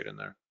options trade in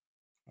there.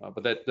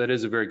 But that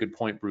is a very good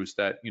point, Bruce,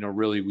 that,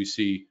 really we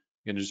see,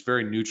 just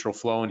very neutral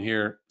flow in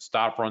here.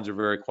 Stop runs are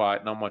very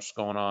quiet, not much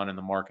going on, and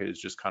the market is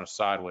just kind of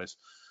sideways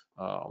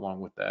along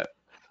with that.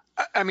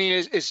 I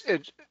mean, it's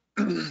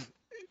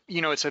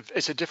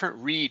a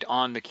different read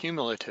on the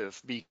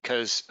cumulative,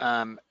 because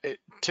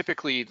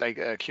typically, like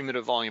a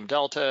cumulative volume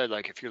delta,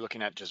 like if you're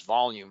looking at just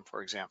volume,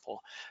 for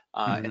example,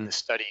 in the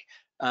study,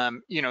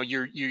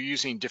 you're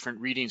using different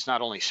readings,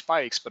 not only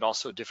spikes, but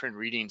also different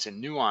readings and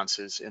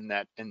nuances in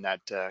that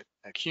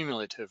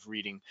cumulative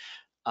reading.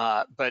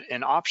 But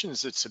in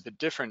options, it's a bit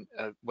different.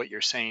 What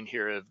you're saying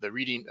here of the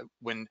reading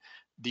when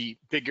the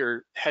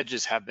bigger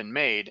hedges have been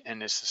made,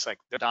 and it's just like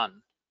they're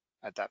done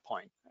at that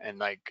point, and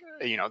like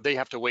they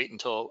have to wait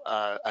until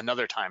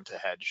another time to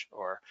hedge,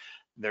 or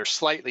they're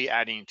slightly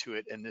adding to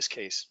it, in this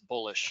case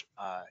bullish,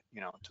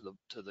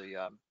 to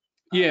the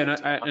yeah,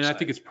 and I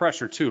think it's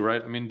pressure too,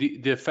 right? I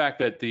mean, the fact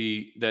that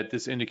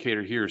this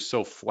indicator here is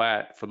so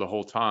flat for the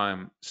whole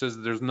time says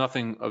that there's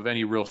nothing of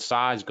any real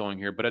size going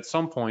here. But at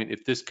some point,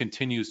 if this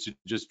continues to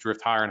just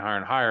drift higher and higher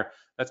and higher,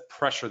 that's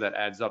pressure that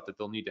adds up that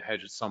they'll need to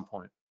hedge at some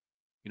point.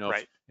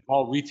 Right. If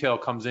all retail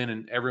comes in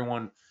and every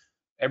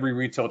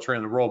retail trader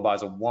in the world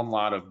buys one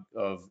lot of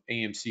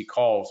AMC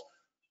calls,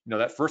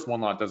 that first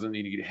one lot doesn't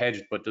need to get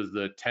hedged, but does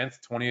the 10th,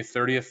 20th,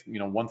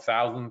 30th,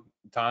 1,000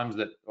 times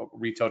that a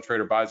retail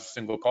trader buys a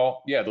single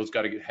call, yeah, those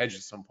got to get hedged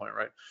at some point,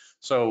 right?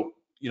 So,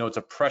 it's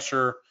a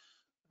pressure,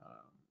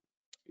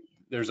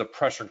 there's a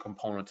pressure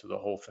component to the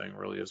whole thing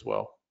really as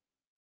well.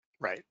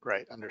 Right,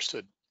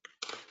 understood.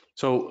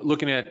 So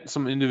looking at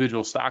some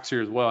individual stocks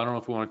here as well, I don't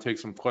know if we want to take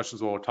some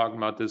questions while we're talking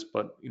about this,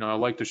 but I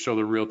like to show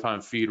the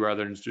real-time feed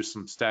rather than just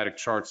some static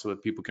charts so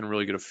that people can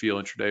really get a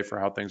feel intraday for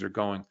how things are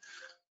going.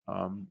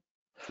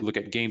 Look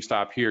at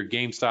GameStop here.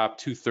 GameStop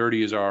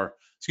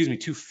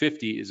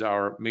 250 is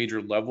our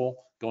major level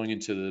going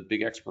into the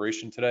big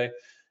expiration today.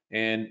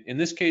 And in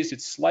this case,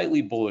 it's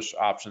slightly bullish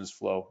options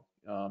flow.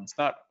 It's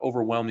not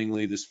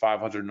overwhelmingly, this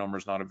 500 number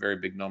is not a very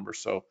big number.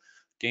 So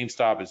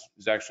GameStop is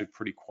actually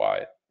pretty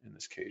quiet in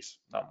this case,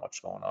 not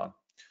much going on.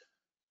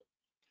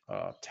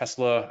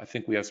 Tesla, I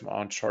think we have some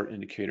on-chart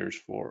indicators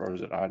for, or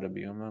is it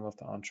IWM? I left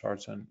the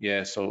on-charts in.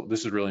 Yeah, so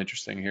this is really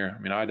interesting here. I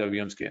mean,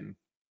 IWM's getting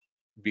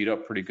beat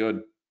up pretty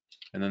good.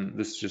 And then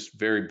this is just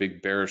very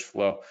big bearish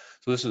flow.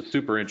 So this is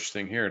super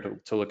interesting here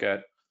to look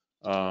at.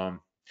 And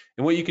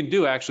what you can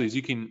do actually is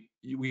we can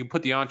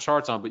put the on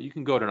charts on, but you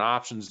can go to an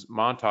options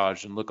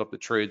montage and look up the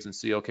trades and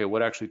see, okay,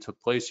 what actually took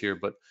place here.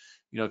 But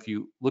if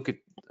you look at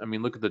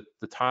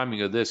the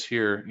timing of this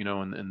here,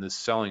 and this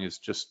selling is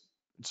just,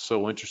 it's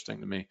so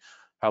interesting to me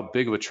how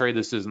big of a trade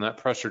this is, and that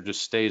pressure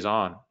just stays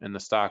on, and the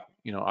stock,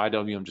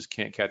 IWM just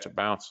can't catch a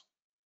bounce.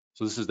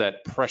 So this is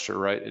that pressure,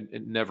 right?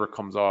 It never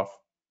comes off.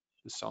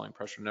 The selling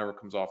pressure never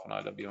comes off in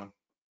IWM.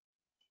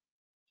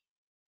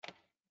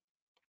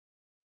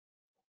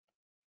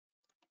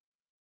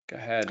 Go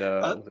ahead.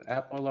 With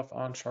Apple, I left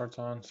on charts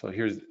on. So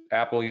here's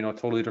Apple,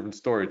 totally different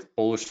story. It's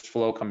bullish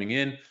flow coming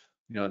in.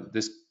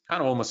 This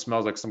kind of almost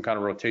smells like some kind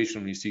of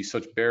rotation when you see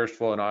such bearish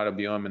flow in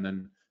IWM, and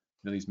then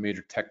these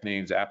major tech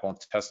names, Apple and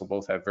Tesla,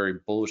 both have very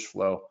bullish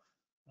flow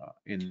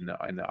in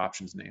the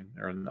options name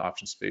or in the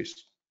option space.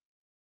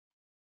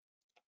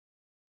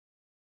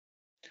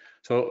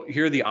 So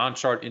here are the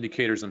on-chart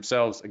indicators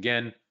themselves.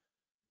 Again,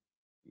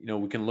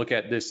 we can look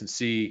at this and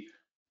see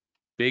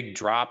big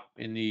drop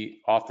in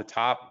off the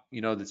top.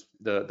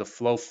 The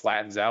flow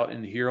flattens out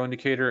in the HIRO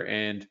indicator,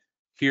 and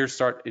here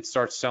it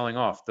starts selling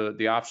off.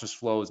 The options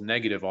flow is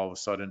negative all of a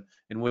sudden,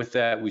 and with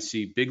that we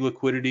see big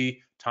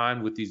liquidity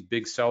timed with these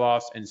big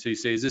sell-offs. And so you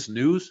say, is this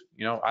news?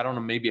 I don't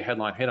know, maybe a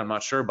headline hit, I'm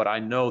not sure, but I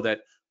know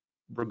that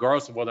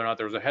regardless of whether or not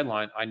there was a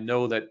headline, I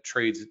know that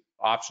trades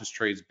options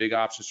trades, big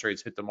options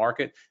trades hit the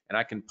market, and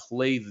I can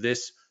play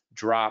this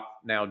drop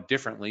now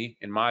differently,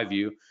 in my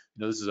view.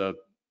 This is a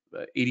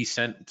 80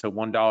 cent to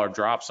 $1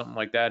 drop, something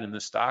like that in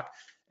this stock.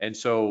 And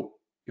so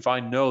if I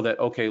know that,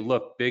 okay,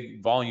 look,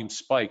 big volume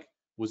spike,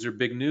 was there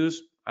big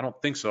news? I don't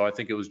think so. I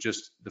think it was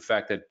just the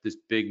fact that this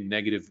big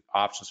negative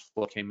options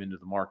flow came into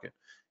the market.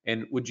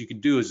 And what you can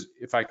do is,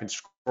 if I can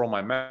scroll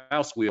my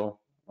mouse wheel,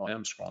 well, I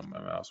am scrolling my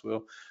mouse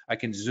wheel, I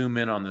can zoom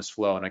in on this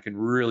flow and I can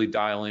really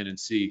dial in and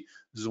see.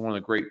 This is one of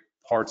the great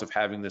parts of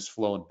having this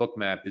flow in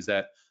Bookmap, is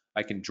that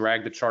I can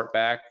drag the chart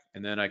back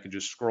and then I can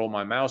just scroll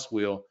my mouse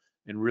wheel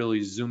and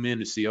really zoom in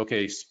to see,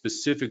 okay,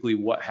 specifically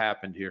what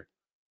happened here.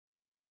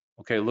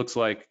 Okay, looks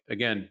like,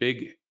 again,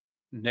 big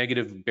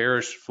negative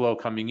bearish flow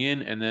coming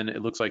in, and then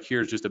it looks like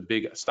here's just a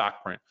big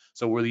stock print.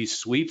 So were these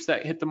sweeps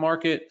that hit the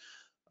market,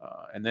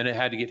 and then it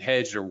had to get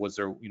hedged, or was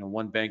there,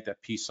 one bank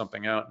that pieced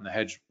something out and the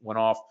hedge went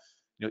off?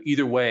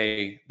 Either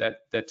way,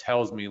 that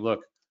tells me,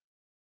 look,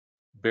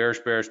 bearish,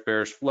 bearish,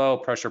 bearish flow,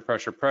 pressure,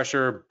 pressure,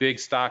 pressure, big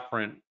stock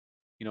print,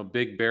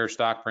 big bearish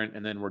stock print,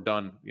 and then we're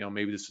done.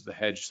 Maybe this is the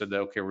hedge said that,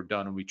 okay, we're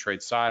done, and we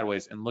trade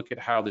sideways. And look at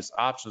how this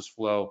options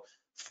flow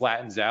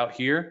flattens out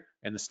here,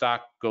 and the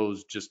stock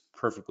goes just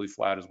perfectly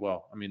flat as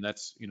well. I mean,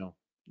 that's,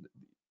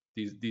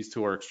 these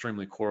two are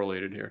extremely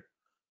correlated here.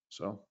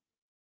 So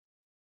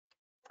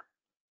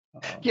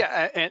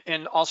yeah,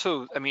 and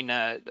also, I mean,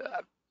 I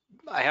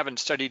haven't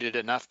studied it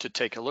enough to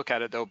take a look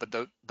at it though, but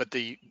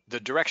the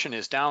direction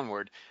is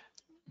downward.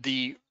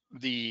 The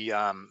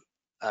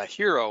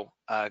HIRO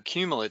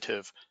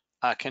cumulative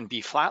can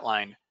be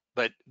flatline,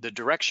 but the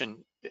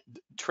directional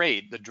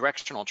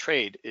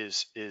trade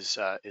is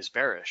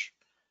bearish.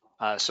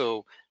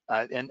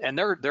 And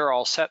they're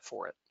all set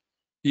for it.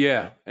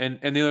 yeah, and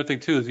the other thing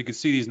too is you can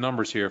see these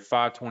numbers here: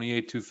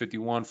 528,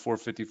 251,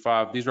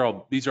 455.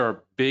 These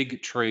are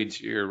big trades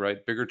here,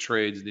 right? Bigger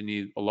trades. They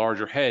need a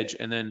larger hedge,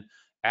 and then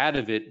out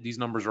of it, these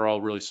numbers are all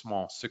really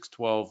small: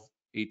 612,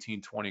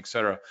 18, 20,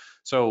 etc.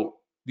 So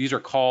these are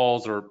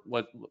calls, or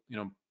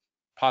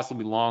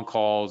possibly long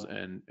calls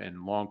and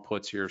long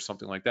puts here, or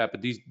something like that.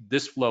 But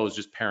this flow is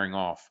just pairing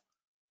off.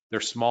 They're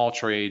small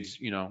trades.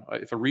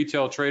 If a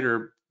retail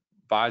trader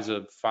buys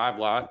a 5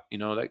 lot,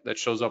 that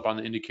shows up on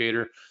the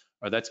indicator,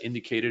 or that's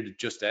indicated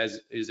just as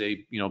is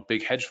a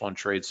big hedge fund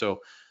trade. So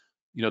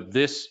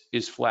this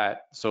is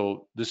flat.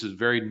 So this is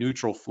very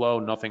neutral flow.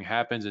 Nothing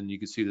happens, and you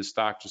can see the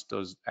stock just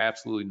does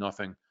absolutely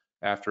nothing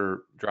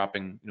after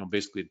dropping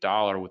basically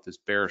 $1 with this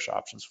bearish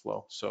options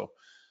flow. So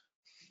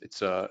it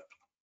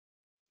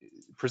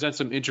presents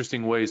some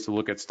interesting ways to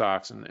look at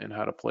stocks and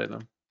how to play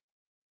them.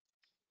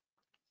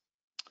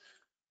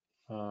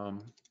 All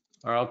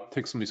right, I'll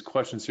take some of these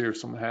questions here if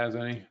someone has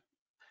any.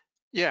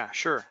 Yeah,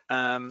 sure.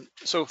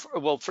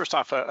 Well, first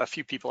off, a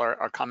few people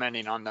are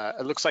commenting on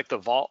it looks like the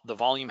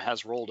volume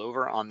has rolled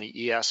over on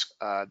the ES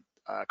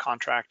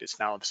contract. It's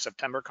now the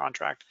September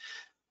contract.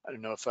 I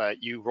don't know if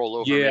you roll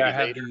over maybe I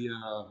have later.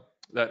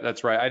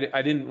 That's right.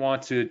 I didn't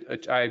want to.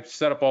 I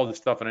set up all this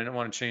stuff and I didn't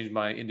want to change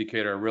my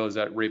indicator. I realized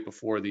that right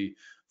before the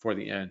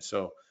end.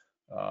 So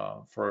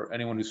for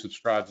anyone who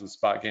subscribes to the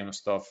Spotgamma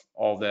stuff,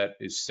 all that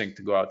is synced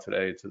to go out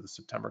today to the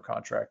September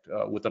contract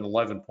with an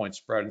 11-point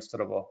spread instead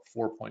of a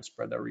 4-point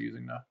spread that we're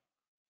using now.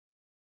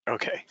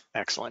 Okay,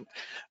 excellent.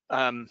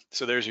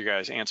 So there's your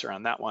guys' answer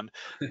on that one.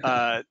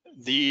 I'm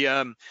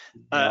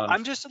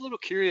just a little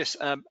curious,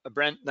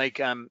 Brent.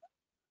 Like,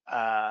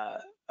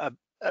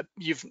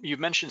 you've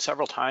mentioned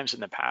several times in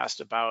the past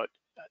about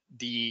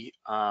the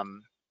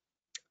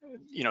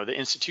the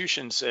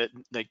institutions that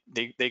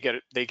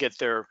they get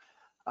their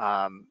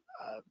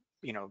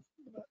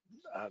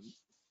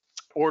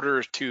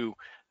order to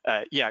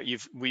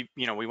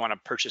we want to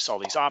purchase all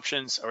these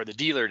options, or the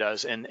dealer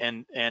does, and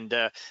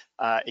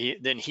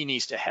then he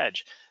needs to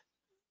hedge.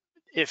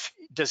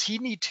 Does he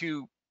need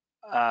to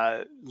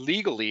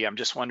legally, I'm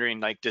just wondering,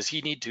 like, does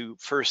he need to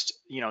first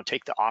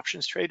take the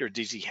options trade, or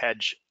does he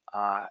hedge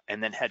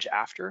and then hedge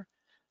after?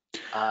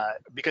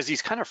 Because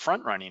he's kind of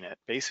front running it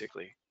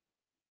basically.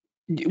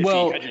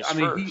 Well, I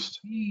mean,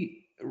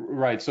 he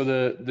right. So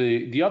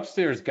the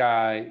upstairs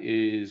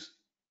guy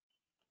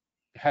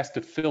has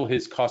to fill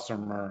his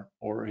customer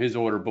or his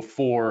order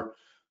before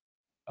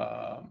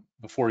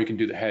he can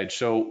do the hedge.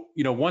 So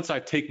once I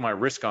take my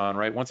risk on,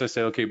 right, once I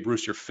say, okay,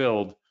 Bruce, you're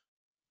filled,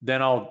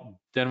 then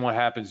what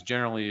happens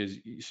generally is,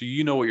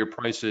 so what your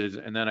price is,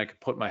 and then I can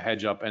put my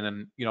hedge up, and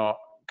then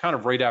kind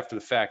of right after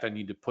the fact, I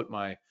need to put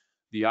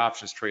the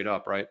options trade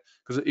up, right?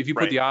 Because if you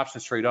put the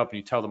options trade up and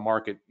you tell the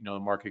market, the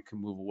market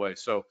can move away.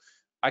 So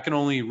I can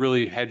only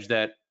really hedge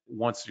that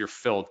once you're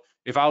filled.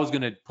 If I was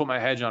going to put my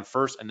hedge on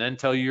first and then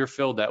tell you you're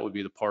filled, that would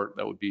be the part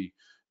that would be,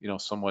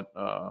 somewhat,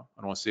 I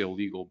don't want to say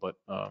illegal, but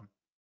that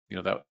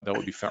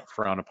would be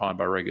frowned upon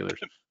by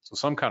regulators. So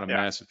some kind of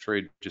massive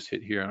trade just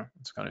hit here.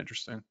 It's kind of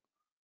interesting.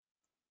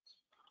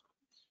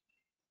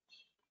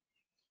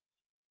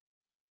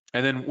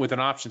 And then with an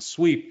option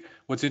sweep,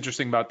 what's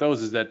interesting about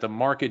those is that the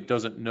market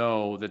doesn't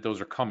know that those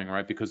are coming,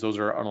 right? Because those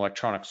are an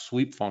electronic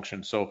sweep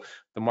function. So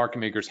the market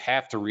makers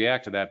have to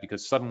react to that,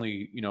 because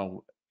suddenly,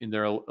 in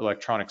their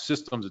electronic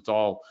systems, it's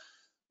all,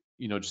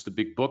 just the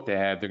big book they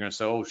have, they're going to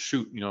say, oh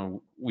shoot,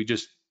 we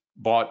just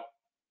bought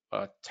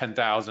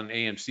 10,000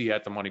 AMC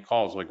at the money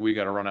calls, like we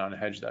got to run out and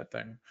hedge that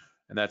thing.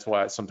 And that's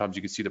why sometimes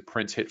you can see the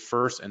prints hit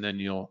first, and then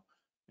you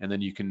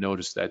can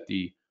notice that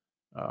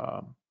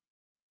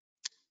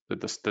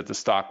that the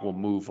stock will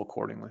move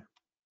accordingly.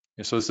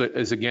 And so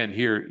it's again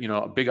here,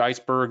 big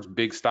icebergs,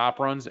 big stop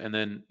runs, and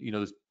then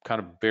this kind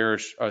of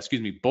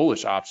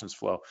bullish options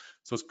flow.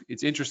 So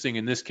it's interesting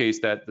in this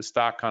case that the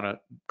stock kind of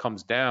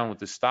comes down with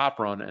the stop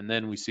run, and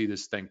then we see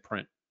this thing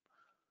print.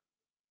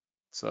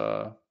 It's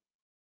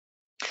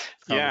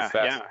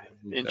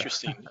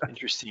interesting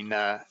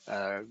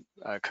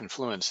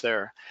confluence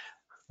there.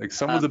 Like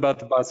someone's about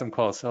to buy some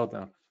calls, sell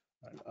down.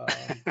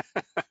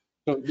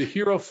 So the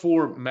HIRO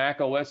 4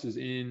 Mac OS is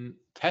in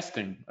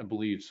testing, I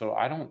believe. So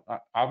I'm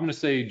going to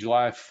say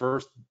July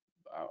 1st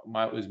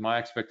is my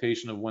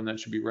expectation of when that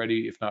should be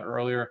ready, if not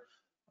earlier.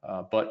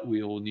 But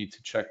we will need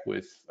to check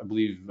with, I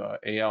believe,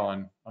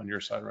 AL on your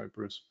side, right,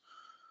 Bruce?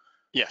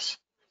 Yes.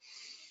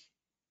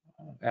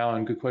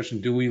 Alan, good question.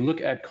 Do we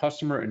look at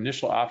customer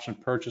initial option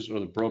purchase or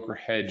the broker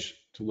hedge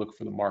to look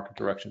for the market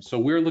direction? So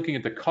we're looking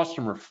at the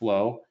customer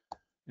flow.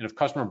 And if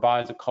customer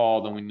buys a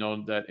call, then we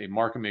know that a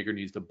market maker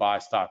needs to buy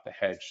stock to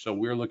hedge. So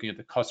we're looking at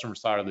the customer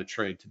side of the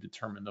trade to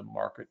determine the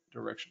market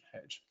direction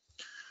hedge.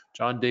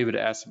 John David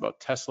asked about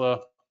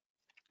Tesla.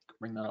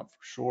 Bring that up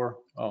for sure.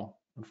 Oh,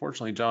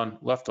 unfortunately, John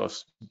left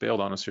us,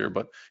 bailed on us here,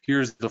 but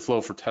here's the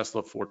flow for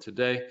Tesla for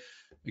today.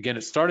 Again,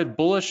 it started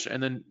bullish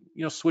and then,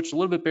 switched a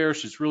little bit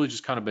bearish. It's really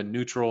just kind of been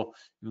neutral.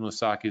 Even though the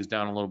stock is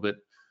down a little bit,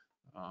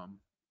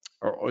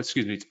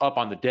 it's up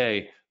on the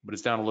day, but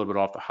it's down a little bit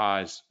off the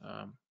highs.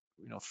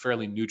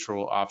 Fairly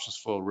neutral options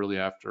flow really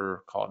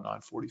after call it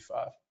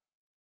 9:45.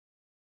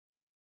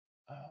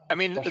 I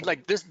mean,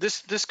 like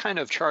this kind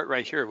of chart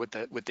right here with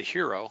the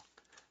HIRO,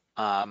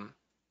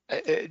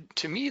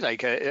 to me,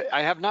 like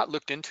I have not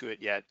looked into it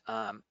yet,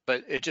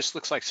 but it just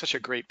looks like such a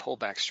great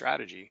pullback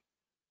strategy.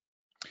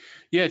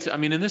 Yeah,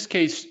 in this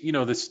case,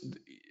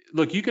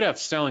 look, you could have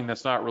selling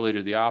that's not related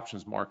to the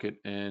options market,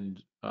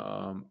 and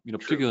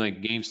particularly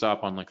like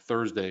GameStop on like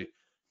Thursday.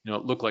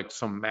 It looked like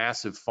some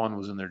massive fund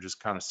was in there just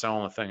kind of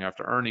selling the thing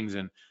after earnings,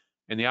 and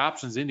the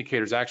options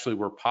indicators actually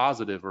were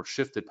positive or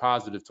shifted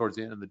positive towards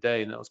the end of the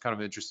day, and that was kind of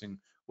an interesting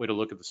way to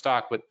look at the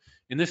stock. But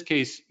in this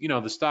case,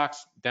 the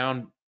stock's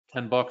down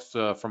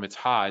 $10 from its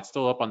high. It's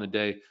still up on the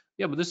day.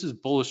 Yeah, but this is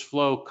bullish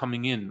flow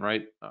coming in,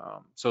 right?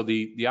 So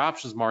the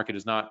options market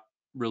is not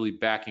really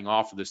backing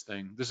off of this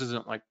thing. This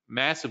isn't like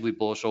massively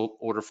bullish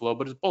order flow,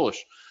 but it's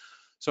bullish.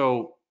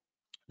 So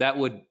that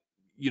would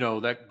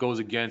that goes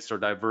against or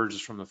diverges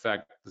from the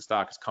fact that the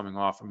stock is coming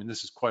off.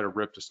 This is quite a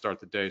rip to start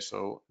the day,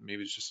 so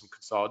maybe it's just some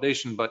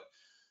consolidation. But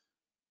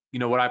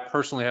what I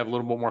personally have a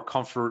little bit more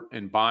comfort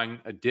in buying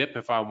a dip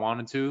if I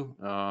wanted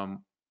to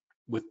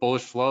with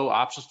bullish flow,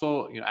 options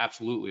flow.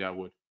 Absolutely I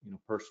would,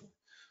 personally.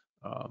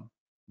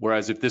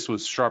 Whereas if this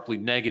was sharply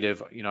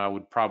negative, I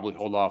would probably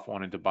hold off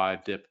wanting to buy a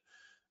dip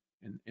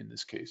in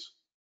this case.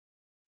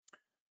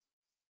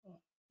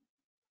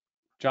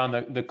 John,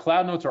 the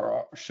cloud notes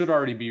should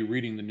already be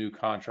reading the new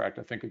contract.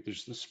 I think the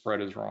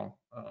spread is wrong.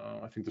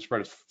 I think the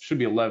spread should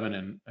be 11,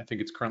 and I think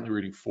it's currently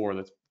reading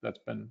 4. That's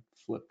been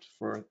flipped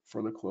for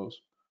the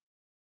close.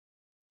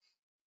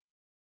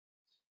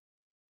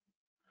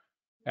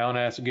 Alan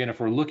asks again, if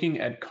we're looking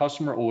at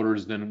customer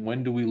orders, then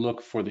when do we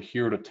look for the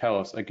HIRO to tell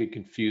us? I get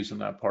confused on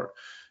that part.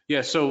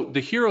 Yeah, so the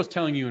HIRO is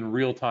telling you in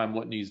real time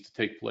what needs to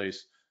take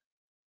place.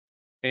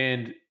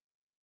 And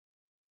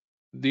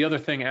the other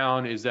thing,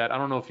 Alan, is that I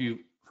don't know if you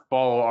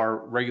follow our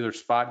regular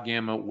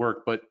Spotgamma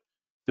work, but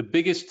the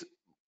biggest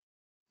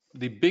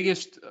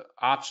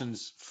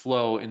options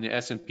flow in the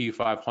S&P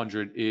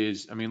 500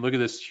 is, look at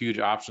this huge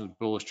options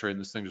bullish trade, and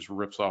this thing just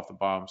rips off the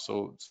bottom.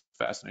 So it's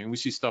fascinating. We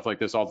see stuff like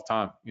this all the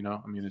time.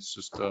 It's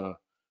just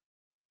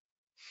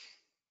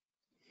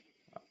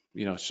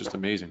it's just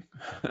amazing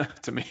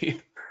to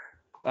me.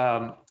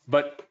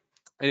 But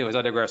anyways,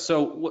 I digress.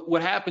 So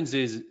what happens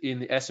is in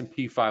the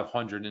S&P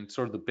 500, and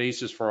sort of the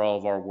basis for all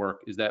of our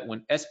work is that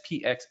when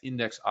SPX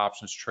index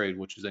options trade,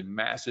 which is a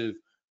massive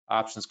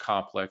options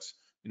complex,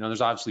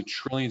 there's obviously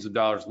trillions of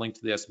dollars linked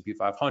to the S&P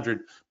 500,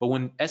 but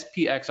when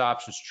SPX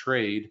options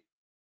trade,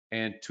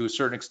 and to a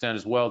certain extent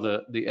as well,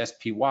 the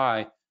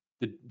SPY,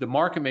 the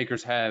market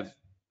makers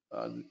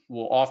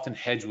will often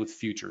hedge with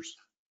futures.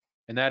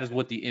 And that is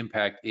what the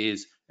impact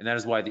is. And that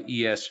is why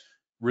the ES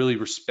really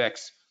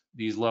respects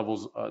these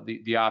levels,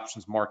 the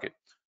options market.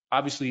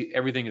 Obviously,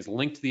 everything is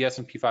linked to the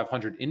S&P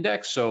 500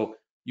 index. So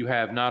you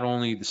have not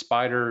only the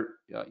SPDR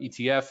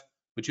ETF,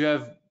 but you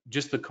have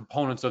just the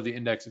components of the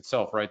index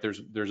itself, right?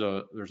 There's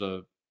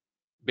a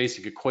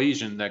basic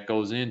equation that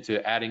goes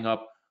into adding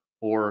up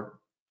or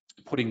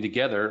putting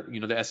together,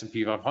 the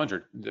S&P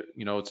 500.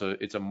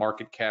 It's a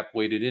market cap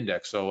weighted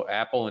index. So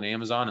Apple and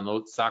Amazon and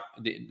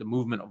the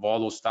movement of all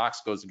those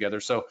stocks goes together.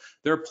 So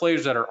there are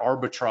players that are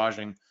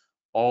arbitraging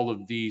all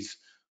of these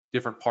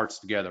different parts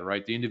together,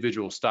 right? The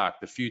individual stock,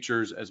 the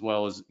futures, as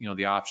well as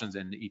the options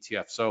and the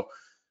ETF. So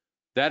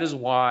that is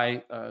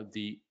why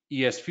the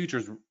ES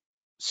futures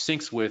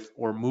syncs with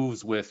or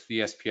moves with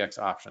the SPX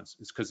options.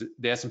 It's because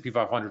the S&P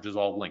 500 is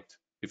all linked.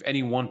 If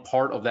any one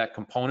part of that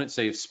component,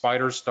 say if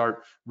spiders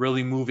start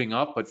really moving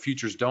up, but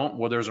futures don't,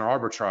 well, there's an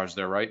arbitrage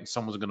there, right? And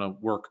someone's going to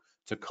work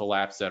to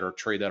collapse that or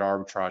trade that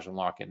arbitrage and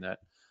lock in that,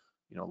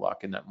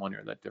 lock in that money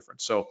or that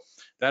difference. So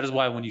that is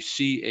why when you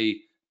see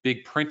a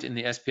big print in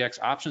the SPX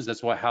options,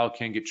 that's why how it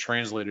can get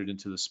translated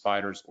into the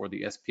spiders or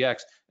the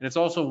SPX. And it's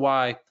also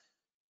why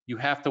you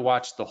have to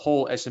watch the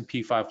whole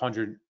S&P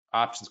 500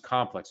 options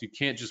complex. You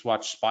can't just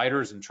watch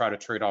spiders and try to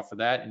trade off of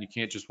that, and you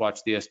can't just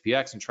watch the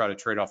SPX and try to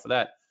trade off of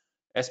that.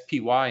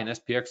 SPY and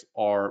SPX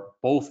are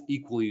both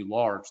equally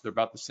large. They're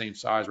about the same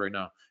size right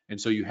now. And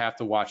so you have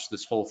to watch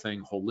this whole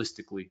thing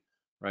holistically,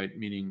 right?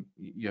 Meaning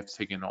you have to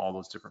take in all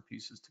those different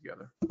pieces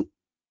together.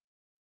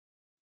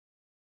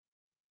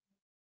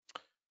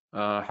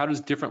 How does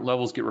different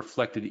levels get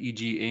reflected,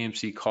 e.g.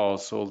 AMC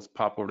calls? So let's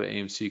pop over to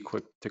AMC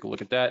quick, take a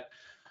look at that.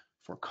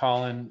 For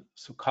Colin,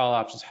 so call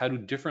options, how do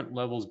different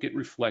levels get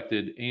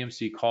reflected?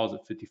 AMC calls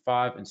at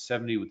 55 and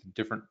 70 with a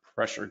different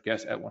pressure,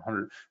 guess at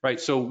 100. Right,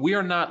 so we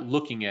are not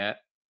looking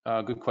at,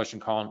 good question,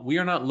 Colin. We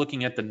are not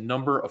looking at the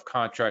number of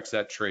contracts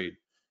that trade.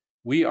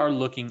 We are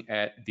looking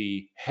at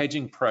the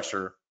hedging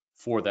pressure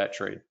for that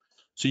trade.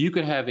 So you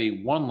could have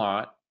a one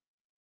lot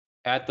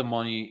at the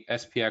money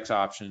SPX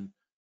option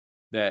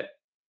that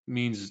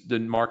means the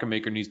market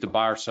maker needs to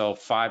buy or sell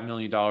 $5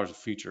 million of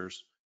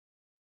futures.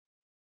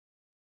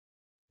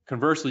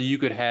 Conversely, you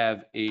could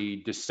have a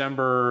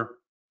December,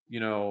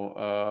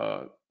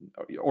 or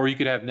you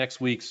could have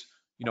next week's,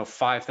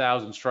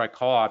 5,000 strike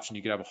call option.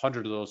 You could have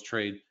 100 of those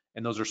trade,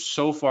 and those are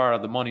so far out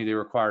of the money they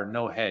require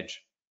no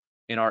hedge.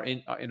 And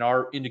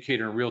our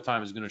indicator in real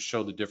time is going to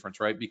show the difference,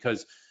 right?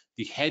 Because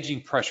the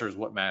hedging pressure is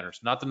what matters,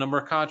 not the number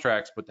of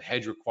contracts, but the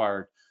hedge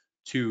required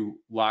to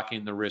lock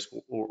in the risk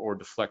or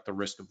deflect the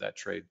risk of that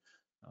trade.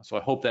 So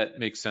I hope that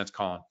makes sense,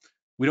 Colin.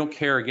 We don't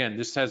care. Again,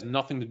 this has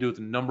nothing to do with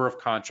the number of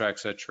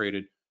contracts that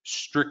traded.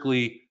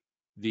 Strictly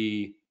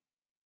the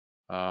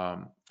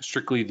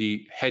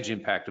hedge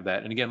impact of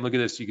that. And again, look at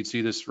this. You can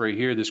see this right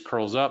here. This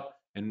curls up,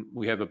 and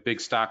we have a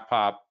big stock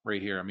pop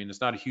right here. I mean, it's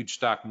not a huge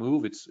stock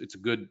move. It's a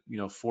good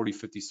 40,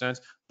 50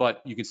 cents.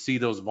 But you can see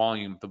those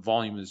volume. The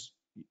volume is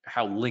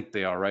how linked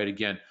they are, right?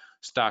 Again,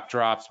 stock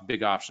drops,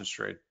 big options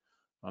trade.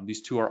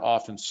 These two are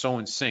often so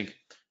in sync,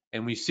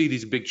 and we see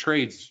these big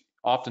trades.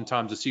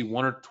 Oftentimes, to see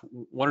one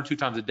or two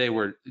times a day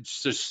where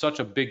it's just such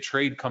a big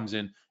trade comes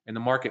in and the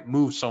market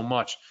moves so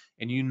much,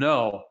 and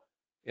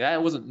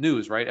that wasn't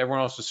news, right?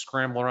 Everyone else just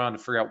scrambling around to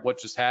figure out what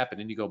just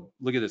happened, and you go,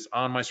 look at this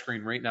on my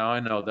screen right now. I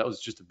know that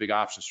was just a big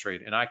options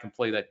trade, and I can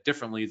play that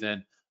differently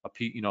than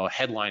a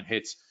headline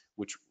hits,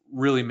 which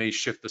really may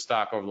shift the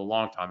stock over the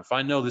long time. If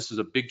I know this is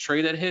a big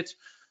trade that hits,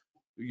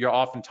 you're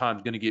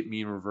oftentimes going to get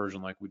mean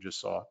reversion like we just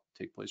saw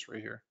take place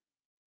right here.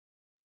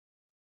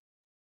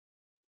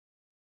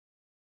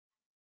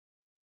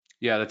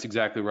 Yeah, that's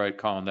exactly right,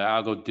 Colin. The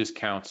algo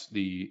discounts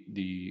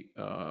it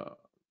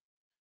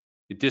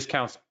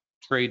discounts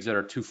trades that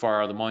are too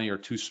far out of the money or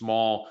too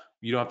small.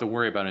 You don't have to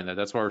worry about any of that.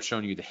 That's why we're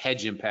showing you the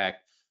hedge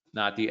impact,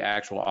 not the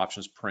actual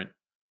options print.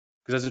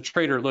 Because as a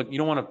trader, look, you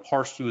don't want to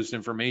parse through this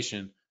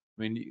information.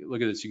 I mean,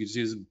 look at this. You can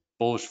see this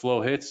bullish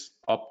flow hits,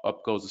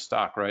 up goes the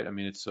stock, right? I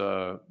mean, it's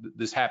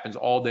this happens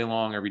all day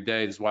long, every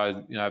day. This is why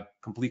I have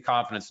complete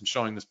confidence in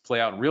showing this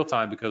play out in real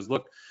time, because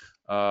look,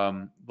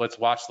 let's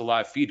watch the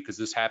live feed, because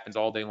this happens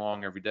all day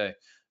long, every day.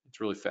 It's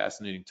really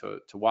fascinating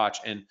to watch.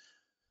 And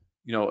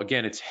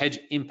again, it's hedge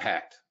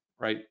impact,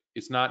 right?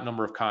 It's not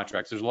number of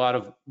contracts. There's a lot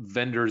of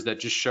vendors that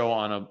just show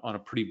on a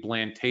pretty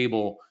bland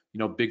table,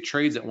 big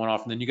trades that went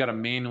off, and then you got to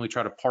manually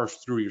try to parse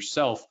through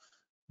yourself.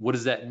 What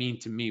does that mean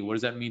to me? What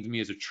does that mean to me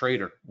as a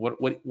trader?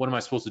 What am I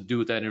supposed to do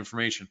with that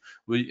information?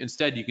 Well,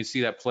 instead, you can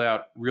see that play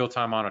out real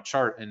time on a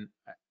chart. And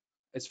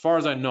as far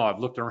as I know, I've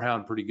looked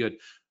around pretty good.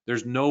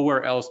 There's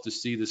nowhere else to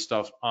see this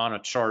stuff on a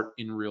chart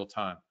in real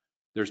time.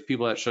 There's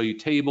people that show you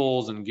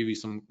tables and give you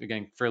some,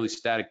 again, fairly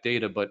static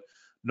data, but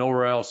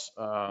nowhere else.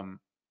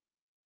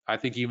 I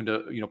think even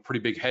to pretty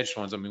big hedge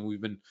funds. I mean,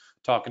 we've been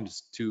talking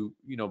to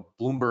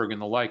Bloomberg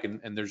and the like,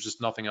 and there's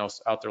just nothing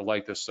else out there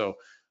like this. So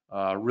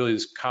really,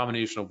 this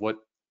combination of what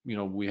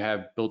we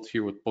have built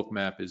here with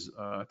Bookmap is,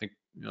 I think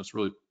it's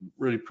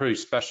really pretty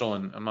special.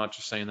 And I'm not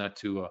just saying that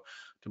to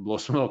blow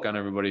smoke on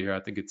everybody here. I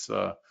think it's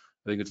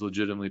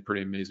legitimately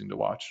pretty amazing to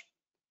watch.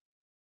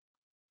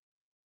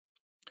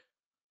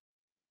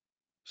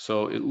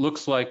 So it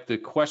looks like the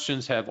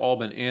questions have all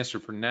been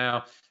answered for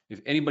now.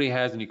 If anybody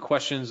has any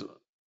questions,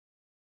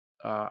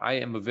 I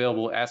am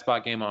available at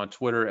Spotgamma on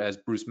Twitter, as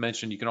Bruce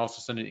mentioned. You can also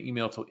send an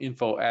email to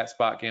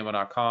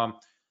info@spotgamma.com.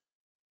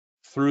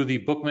 Through the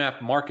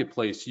Bookmap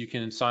marketplace, you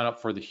can sign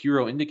up for the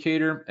HIRO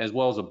indicator as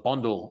well as a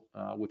bundle,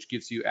 which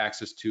gives you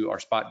access to our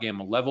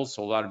Spotgamma levels.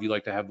 So a lot of you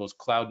like to have those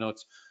cloud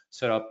notes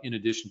set up in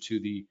addition to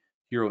the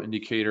HIRO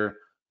indicator.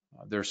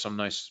 There's some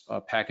nice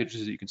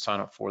packages that you can sign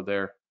up for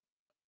there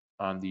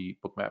on the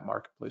Bookmap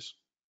marketplace.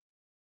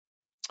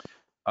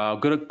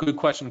 Good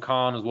question,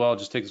 Colin, as well.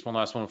 Just take this one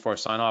last one before I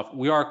sign off.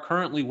 We are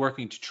currently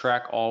working to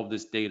track all of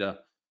this data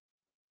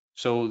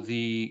So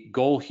the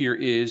goal here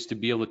is to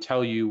be able to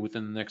tell you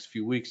within the next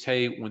few weeks,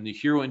 hey, when the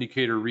HIRO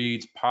indicator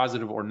reads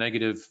positive or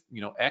negative,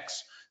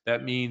 X,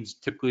 that means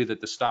typically that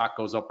the stock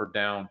goes up or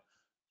down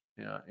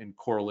in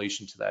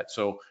correlation to that.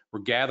 So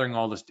we're gathering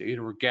all this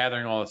data, we're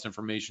gathering all this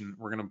information.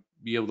 We're going to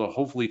be able to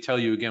hopefully tell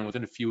you again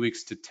within a few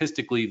weeks,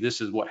 statistically,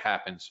 this is what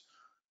happens.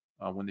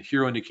 When the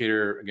HIRO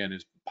indicator, again,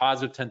 is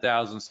positive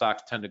 10,000,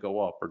 stocks tend to go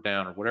up or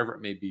down or whatever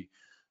it may be.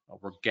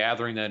 We're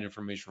gathering that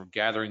information. We're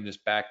gathering this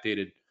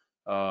back-tested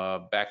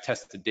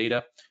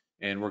data,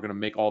 and we're going to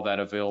make all that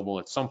available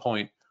at some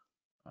point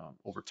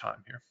over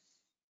time here.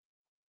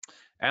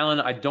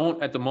 Alan, I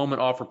don't at the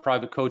moment offer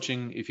private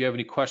coaching. If you have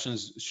any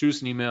questions, shoot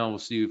us an email. We'll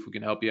see if we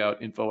can help you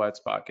out.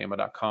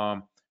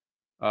 info@spotgamma.com.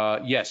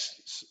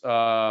 Yes.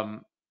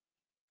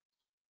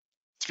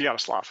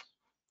 Sviatoslav.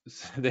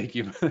 Thank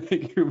you.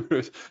 Thank you,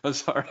 Bruce. I'm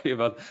sorry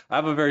about that. I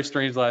have a very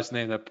strange last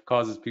name that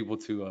causes people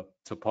to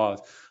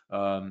pause.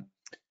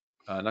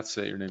 Not to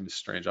say your name is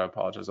strange. I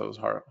apologize. That was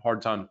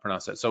hard time to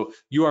pronounce that. So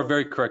you are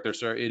very correct there,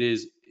 sir. It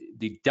is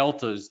the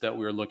deltas that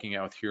we're looking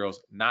at with HIROs,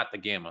 not the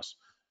gammas.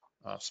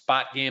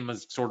 Spotgamma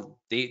is sort of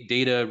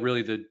data,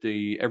 really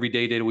the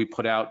everyday data we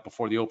put out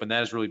before the open.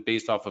 That is really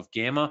based off of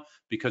gamma,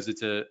 because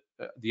it's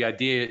the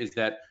idea is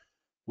that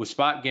with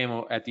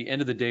Spotgamma, at the end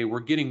of the day, we're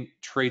getting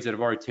trades that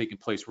have already taken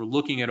place. We're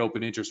looking at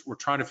open interest. We're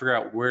trying to figure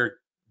out where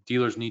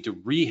dealers need to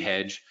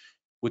re-hedge.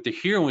 With the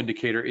HIRO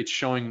indicator, it's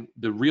showing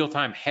the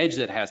real-time hedge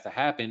that has to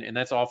happen, and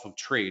that's off of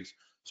trades.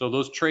 So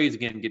those trades,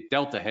 again, get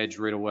delta hedged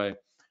right away.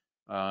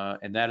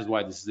 And that is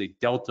why this is a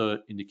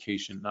delta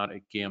indication, not a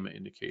gamma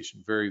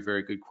indication. Very,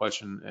 very good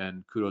question,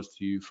 and kudos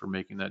to you for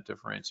making that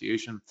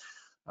differentiation.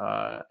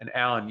 And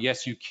Alan,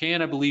 yes, you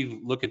can, I believe,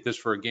 look at this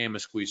for a gamma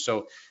squeeze.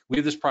 So we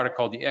have this product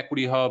called the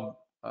Equity Hub,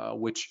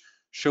 which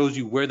shows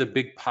you where the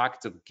big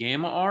pockets of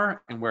gamma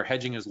are and where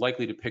hedging is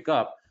likely to pick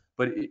up.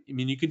 But I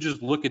mean, you can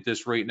just look at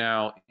this right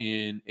now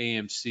in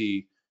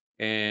AMC,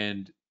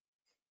 and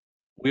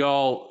we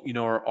all,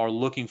 are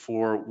looking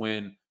for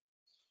when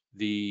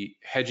the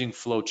hedging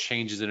flow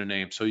changes in a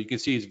name. So you can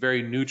see it's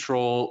very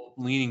neutral,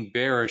 leaning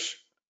bearish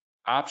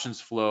options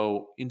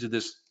flow into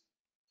this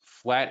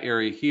flat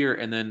area here,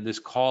 and then this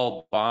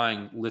call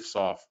buying lifts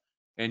off.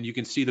 And you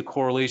can see the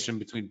correlation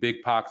between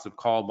big pockets of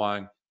call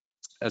buying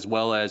as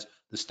well as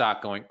the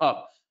stock going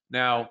up.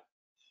 Now,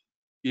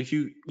 if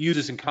you use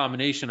this in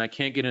combination, I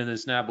can't get into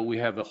this now, but we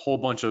have a whole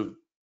bunch of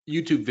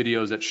YouTube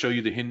videos that show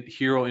you the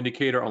HIRO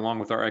indicator along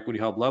with our Equity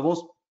Hub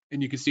levels,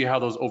 and you can see how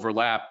those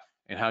overlap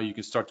and how you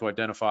can start to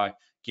identify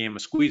gamma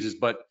squeezes.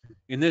 But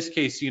in this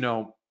case,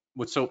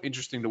 what's so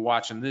interesting to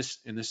watch in this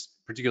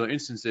particular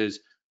instance is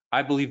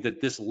I believe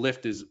that this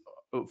lift is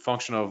a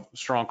function of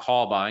strong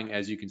call buying,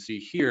 as you can see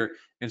here.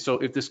 And so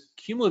if this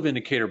cumulative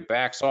indicator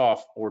backs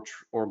off or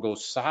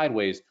goes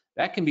sideways,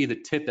 that can be the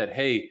tip that,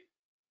 hey,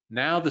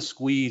 now the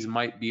squeeze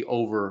might be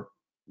over,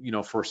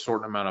 for a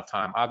certain amount of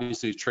time.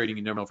 Obviously, it's trading,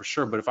 you never know for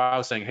sure. But if I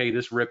was saying, hey,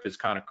 this rip is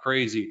kind of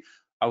crazy,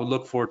 I would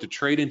look for it to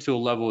trade into a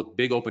level with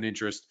big open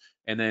interest.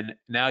 And then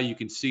now you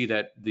can see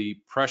that the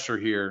pressure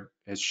here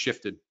has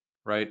shifted,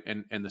 right?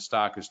 And the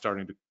stock is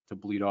starting to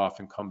bleed off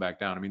and come back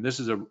down. I mean, this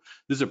is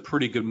a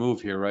pretty good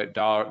move here, right?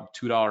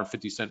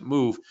 $2.50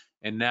 move.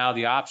 And now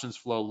the options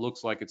flow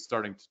looks like it's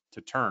starting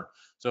to turn.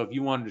 So if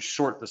you wanted to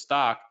short the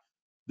stock,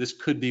 this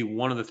could be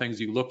one of the things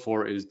you look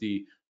for is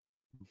the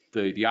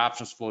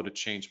options flow to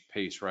change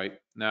pace, right?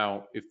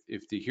 Now,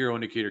 if the HIRO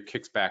indicator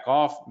kicks back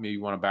off, maybe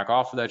you want to back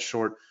off of that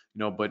short,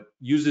 but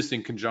use this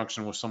in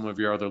conjunction with some of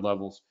your other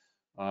levels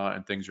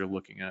and things you're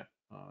looking at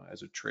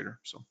as a trader.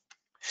 So.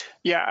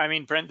 Yeah, I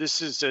mean, Brent,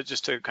 this is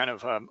just to kind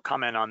of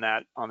comment on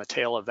that, on the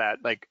tail of that,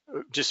 like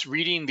just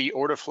reading the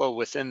order flow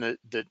within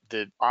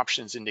the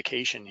options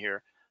indication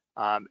here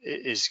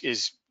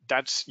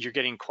that's you're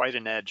getting quite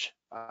an edge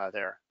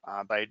there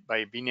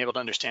by being able to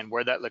understand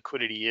where that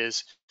liquidity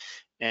is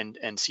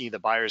and see the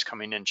buyers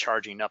coming in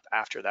charging up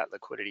after that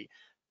liquidity,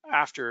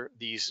 after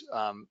these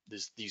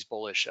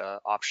bullish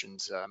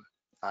options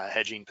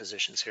hedging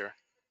positions here.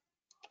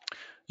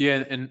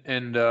 Yeah, and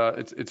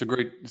it's a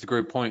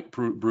great point,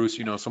 Bruce.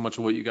 So much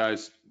of what you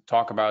guys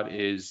talk about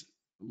is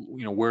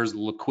where's the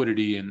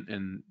liquidity,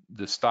 and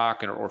the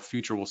stock or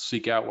future will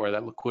seek out where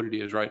that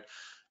liquidity is, right?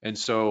 And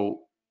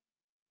so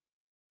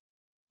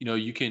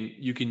you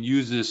can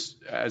use this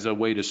as a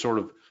way to sort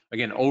of,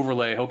 again,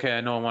 overlay. Okay,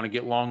 I know I want to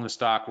get long the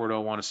stock. Where do I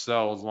want to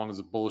sell? As long as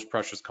the bullish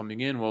pressure is coming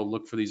in, well,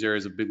 look for these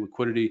areas of big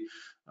liquidity.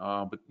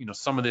 But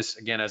some of this,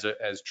 again, as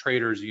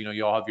traders,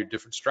 you all have your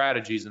different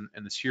strategies, and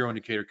this HIRO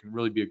indicator can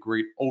really be a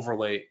great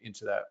overlay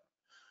into that.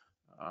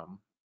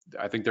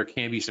 I think there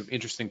can be some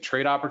interesting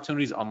trade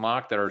opportunities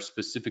unlocked that are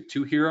specific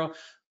to HIRO,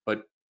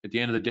 but at the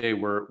end of the day,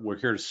 we're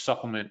here to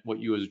supplement what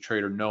you as a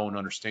trader know and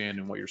understand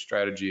and what your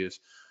strategy is.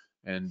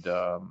 And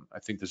I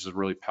think this is a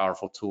really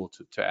powerful tool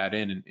to add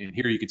in. And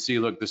here you can see,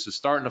 look, this is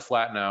starting to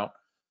flatten out.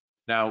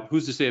 Now,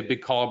 who's to say a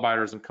big call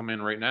buyer doesn't come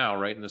in right now,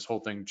 right? And this whole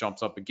thing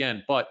jumps up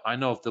again. But I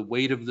know if the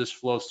weight of this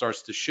flow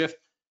starts to shift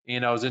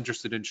and I was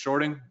interested in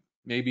shorting,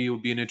 maybe it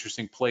would be an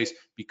interesting place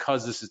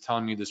because this is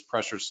telling me this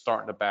pressure is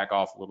starting to back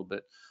off a little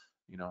bit,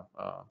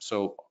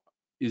 So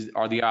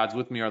are the odds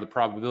with me? Are the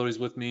probabilities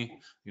with me?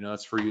 You know,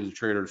 that's for you as a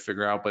trader to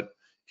figure out. But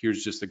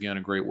here's just, again,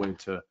 a great way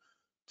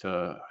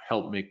to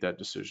help make that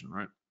decision,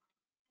 right?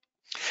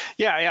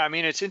 Yeah. I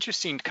mean, it's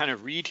interesting to kind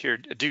of read here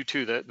due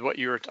to what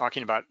you were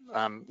talking about,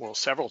 well,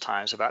 several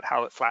times about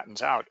how it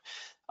flattens out.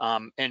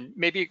 And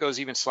maybe it goes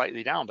even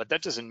slightly down, but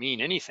that doesn't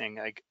mean anything.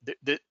 Like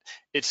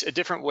it's a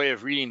different way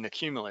of reading the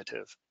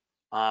cumulative.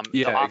 The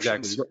Yeah,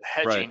 exactly. options Right.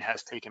 hedging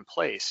has taken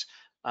place.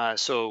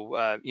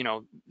 So, you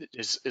know,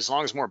 as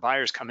long as more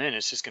buyers come in,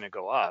 it's just going to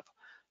go up.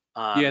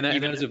 Yeah, and that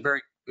Even is a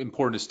very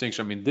important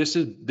distinction. I mean, this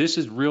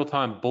is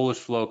real-time bullish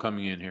flow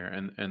coming in here,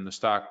 and the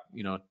stock,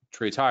 you know,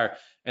 trades higher.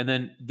 And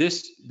then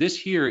this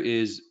here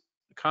is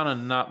kind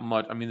of not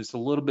much. I mean, it's a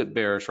little bit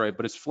bearish, right?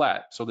 But it's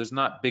flat, so there's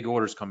not big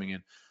orders coming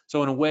in.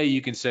 So in a way,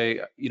 you can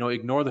say, you know,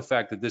 ignore the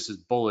fact that this is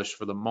bullish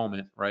for the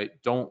moment, right?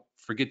 Don't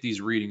forget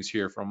these readings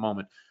here for a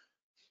moment.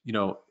 You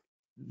know,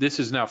 this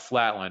is now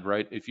flatlined,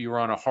 right? If you were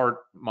on a heart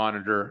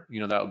monitor,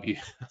 you know, that would be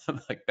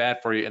like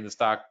bad for you, and the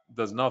stock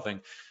does nothing.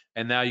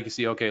 And now you can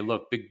see, okay,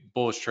 look, big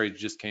bullish trades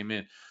just came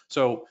in.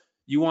 So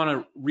you want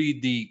to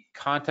read the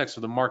context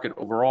of the market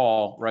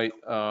overall, right?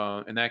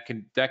 And that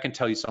can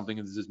tell you something.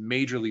 Is this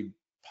majorly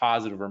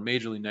positive or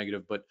majorly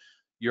negative? But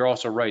you're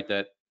also right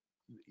that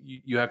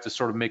you have to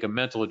sort of make a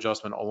mental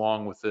adjustment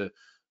along with the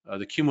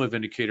cumulative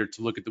indicator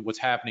to look at what's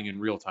happening in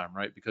real time,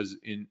 right? Because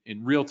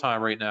in real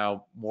time right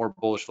now, more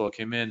bullish flow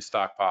came in,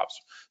 stock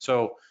pops.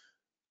 So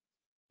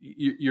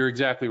you're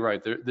exactly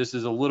right. This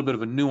is a little bit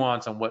of a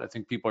nuance on what I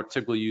think people are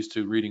typically used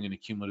to reading in a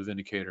cumulative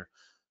indicator.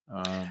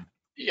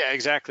 Yeah,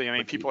 exactly. I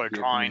mean, But people are the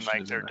drawing information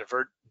like is in their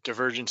there.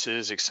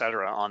 divergences, et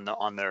cetera,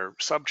 on their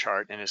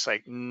subchart, and it's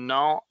like,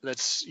 no,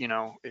 that's, you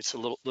know, it's a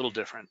little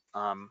different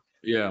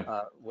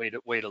Yeah, way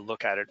to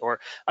look at it or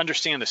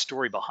understand the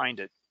story behind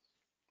it.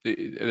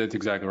 that's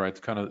exactly right. It's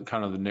kind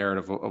of the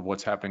narrative of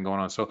what's happening going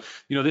on. So,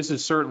 you know, this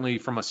is certainly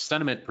from a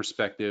sentiment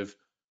perspective,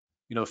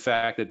 you know, the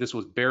fact that this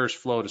was bearish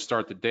flow to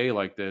start the day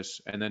like this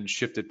and then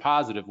shifted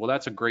positive, well,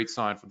 that's a great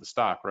sign for the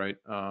stock, right?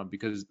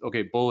 Because,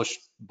 okay, bullish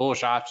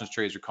options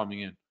trades are coming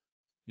in.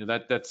 You know,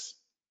 that's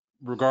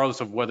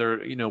regardless of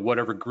whether, you know,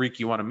 whatever Greek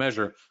you want to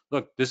measure.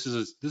 Look, this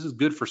is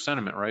good for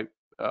sentiment, right?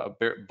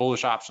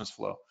 Bullish options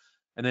flow.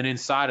 And then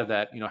inside of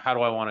that, you know, how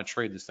do I want to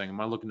trade this thing?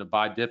 Am I looking to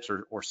buy dips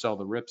or sell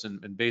the rips?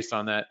 And based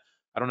on that,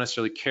 I don't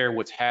necessarily care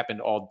what's happened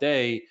all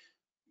day,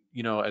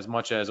 you know, as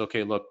much as,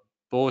 okay, look,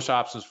 bullish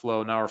options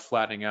flow, now we're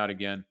flattening out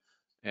again.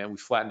 And we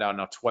flattened out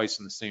now twice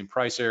in the same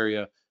price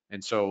area.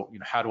 And so, you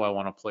know, how do I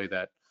want to play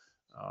that?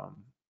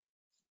 Um,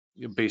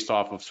 based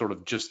off of sort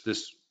of just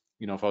this,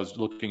 you know, if I was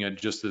looking at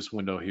just this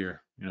window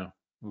here, you know,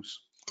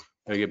 oops,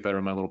 I get better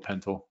at my little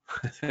pen tool.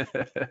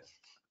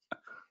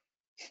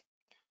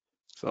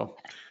 So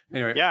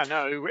anyway, Yeah,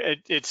 no,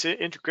 it's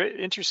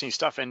interesting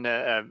stuff, and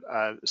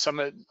some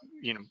of,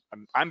 you know,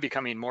 I'm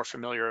becoming more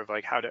familiar of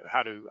like how to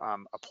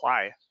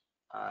apply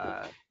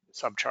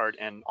subchart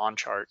and on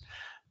chart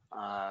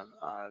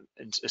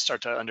and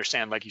start to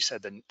understand, like you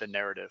said, the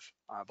narrative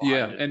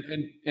yeah, behind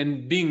it.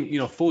 and being, you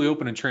know, fully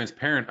open and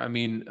transparent. I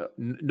mean,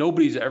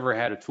 nobody's ever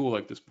had a tool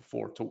like this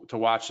before to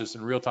watch this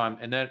in real time,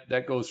 and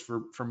that goes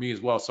for me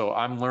as well. So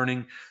I'm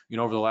learning, you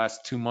know, over the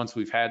last 2 months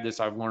we've had this,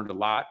 I've learned a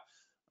lot,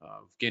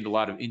 gained a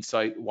lot of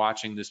insight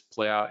watching this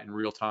play out in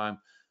real time.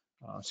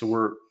 So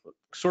we're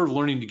sort of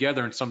learning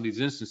together in some of these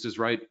instances,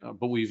 right?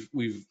 But we've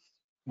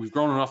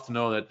grown enough to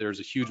know that there's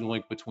a huge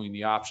link between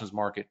the options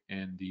market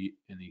and the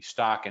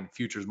stock and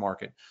futures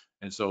market,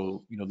 and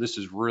so, you know, this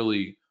is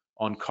really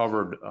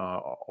uncovered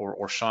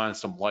or shine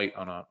some light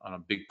on a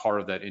big part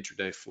of that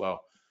intraday flow.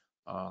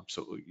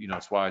 So, you know,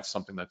 that's why it's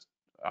something that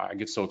I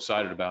get so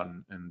excited about,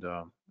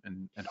 and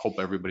hope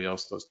everybody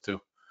else does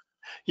too.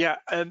 Yeah,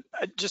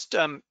 just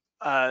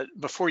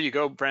before you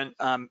go, Brent,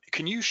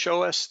 can you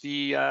show us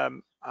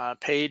the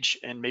page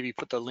and maybe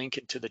put the link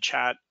into the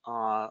chat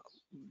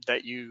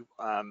that you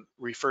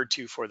referred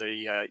to for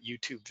the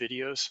YouTube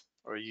videos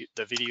or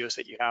the videos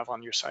that you have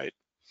on your site?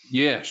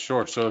 Yeah,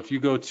 sure. So if you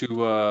go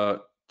to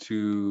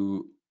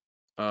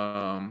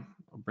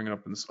I'll bring it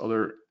up in this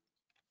other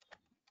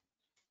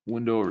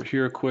window over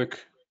here quick.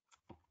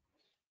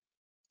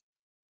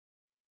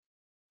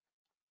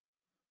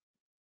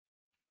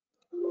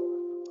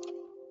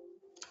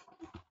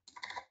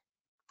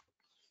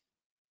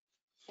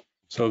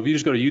 So if you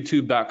just go to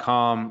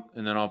youtube.com,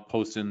 and then I'll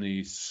post in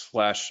the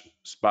 /Spotgamma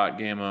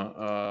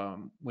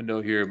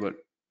window here, but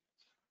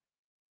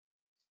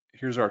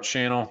here's our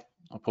channel.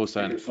 I'll post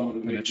that in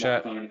the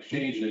chat.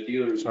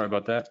 Sorry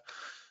about that.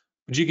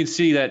 But you can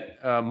see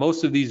that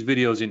most of these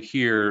videos in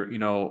here, you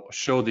know,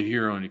 show the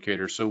HIRO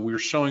indicator. So we're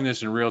showing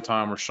this in real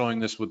time. We're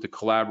showing this with the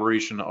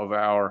collaboration of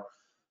our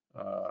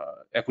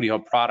Equity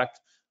Hub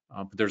product.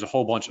 But there's a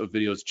whole bunch of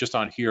videos just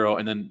on HIRO,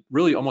 and then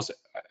really almost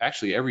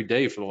actually every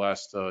day for the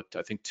last I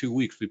think 2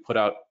 weeks we put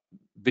out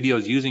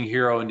videos using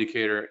HIRO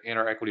indicator and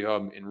our Equity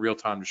Hub in real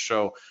time to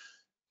show,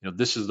 you know,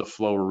 this is the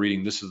flow we're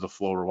reading, this is the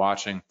flow we're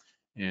watching,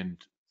 and,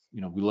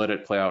 you know, we let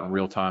it play out in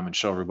real time and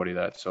show everybody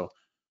that. So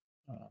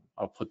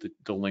I'll put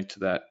the link to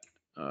that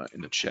in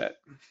the chat.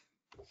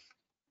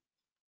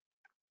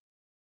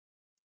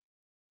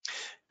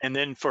 And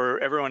then for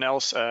everyone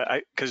else,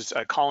 because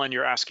Colin,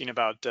 you're asking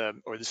about,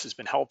 or this has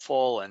been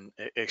helpful and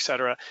et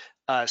cetera.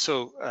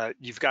 So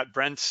you've got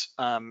Brent's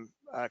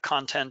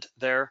content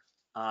there.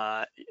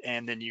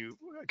 And then you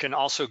can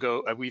also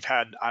go, we've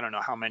had, I don't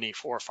know how many,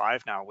 4 or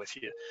 5 now with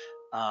you,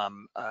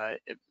 long,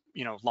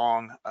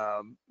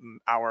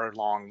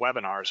 hour-long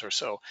webinars or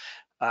so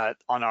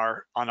on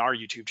our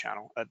YouTube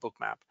channel at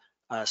Bookmap.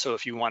 So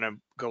if you want to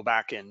go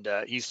back and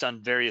he's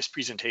done various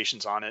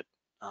presentations on it,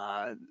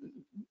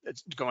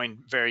 it's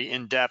going very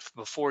in depth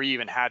before he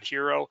even had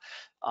HIRO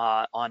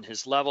on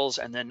his levels,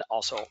 and then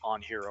also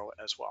on HIRO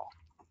as well.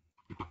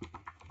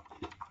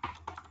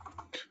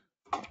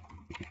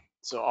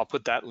 So I'll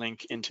put that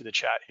link into the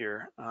chat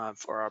here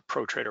for our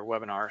Pro Trader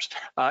webinars.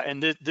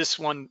 And this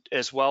one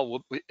as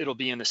well, it'll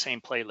be in the same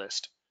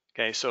playlist.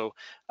 Okay, so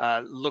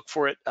look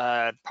for it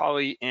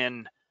probably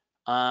in,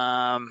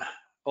 probably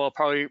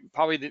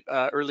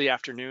the early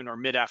afternoon or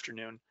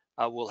mid-afternoon.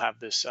 We'll have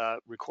this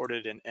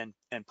recorded and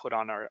put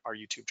on our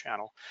YouTube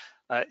channel.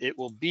 It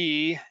will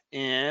be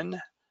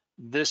in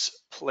this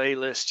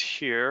playlist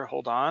here.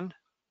 Hold on.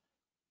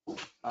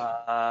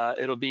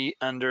 It'll be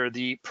under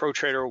the Pro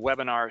Trader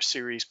webinar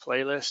series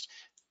playlist.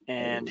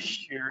 And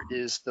here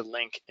is the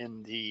link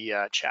in the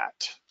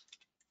chat.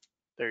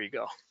 There you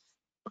go.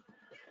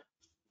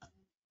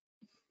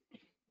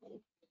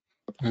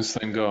 This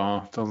thing go,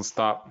 huh? Doesn't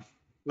stop.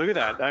 Look at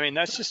that. I mean,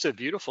 that's just a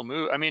beautiful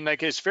move. I mean,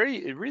 like, it's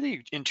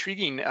really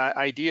intriguing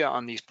idea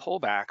on these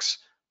pullbacks.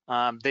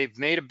 They've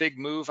made a big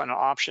move on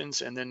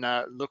options, and then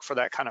look for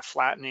that kind of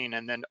flattening,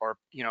 and then, or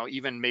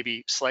even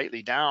maybe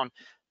slightly down.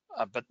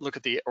 But look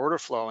at the order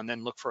flow, and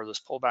then look for those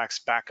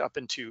pullbacks back up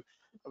into.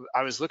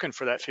 I was looking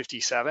for that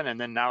 57,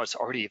 and then now it's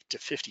already up to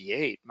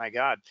 58. My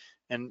God,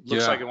 and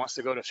looks like it wants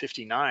to go to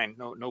 59.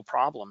 No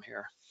problem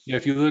here. Yeah,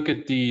 if you look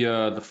at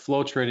the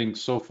flow trading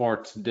so far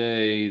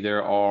today,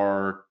 there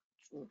are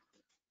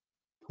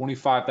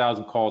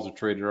 25,000 calls are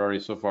traded already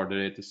so far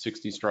today at the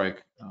 60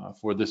 strike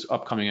for this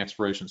upcoming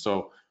expiration.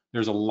 So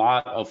there's a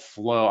lot of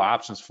flow,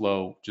 options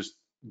flow, just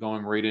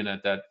going right in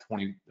at that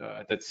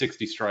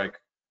 60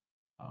 strike.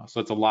 So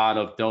it's a lot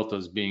of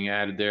deltas being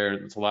added there.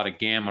 It's a lot of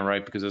gamma,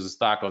 right? Because as the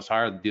stock goes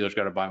higher, the dealer's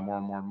got to buy more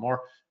and more and more,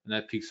 and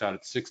that peaks out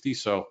at 60.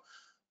 So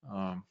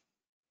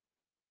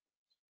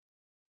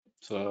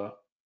it's a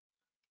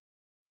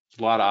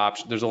lot of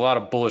options. There's a lot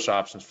of bullish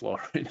options flow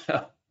right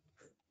now.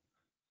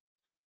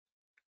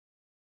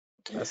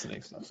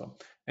 Fascinating stuff. So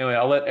anyway,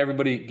 I'll let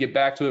everybody get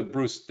back to it.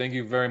 Bruce, thank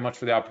you very much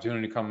for the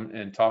opportunity to come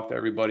and talk to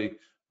everybody. I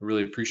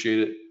really appreciate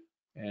it.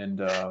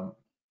 And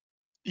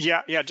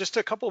yeah, just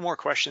a couple more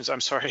questions. I'm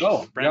sorry.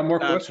 Oh, Brent. yeah, more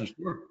questions.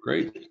 Sure,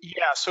 great.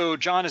 Yeah, so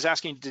John is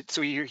asking,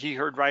 so he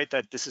heard right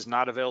that this is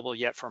not available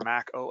yet for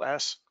Mac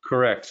OS?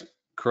 Correct.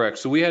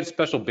 So we had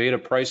special beta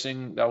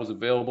pricing that was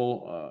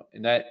available,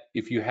 and that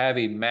if you have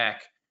a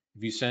Mac,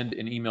 if you send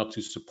an email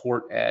to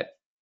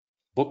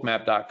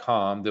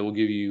support@bookmap.com, they will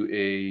give you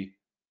a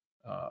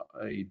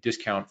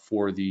discount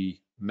for the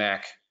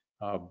Mac,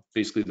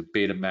 basically the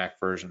beta Mac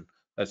version.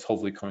 That's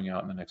hopefully coming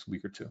out in the next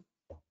week or two.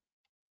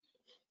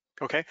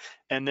 Okay,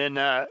 and then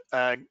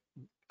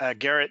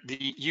Garrett,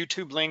 the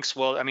YouTube links,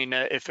 well, I mean,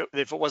 if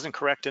it wasn't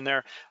correct in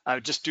there,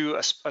 just do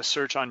a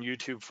search on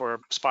YouTube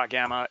for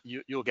Spotgamma,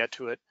 you'll get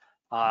to it.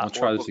 I'll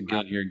try this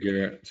again here,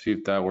 Garrett, see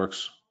if that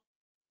works.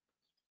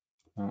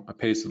 Well, I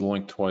pasted the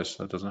link twice,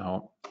 that doesn't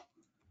help.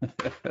 All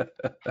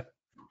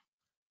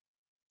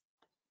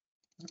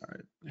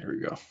right, here we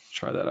go.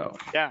 Try that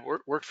out. Yeah,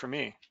 worked for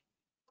me,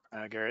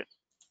 Garrett.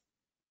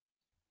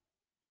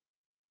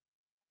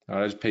 All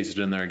right, I just pasted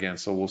it in there again,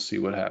 so we'll see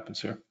what happens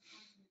here.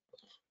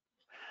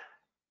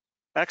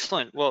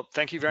 Excellent. Well,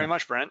 thank you very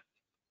much, Brent.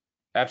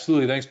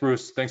 Absolutely. Thanks,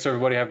 Bruce. Thanks,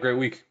 everybody. Have a great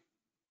week.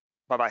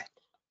 Bye-bye.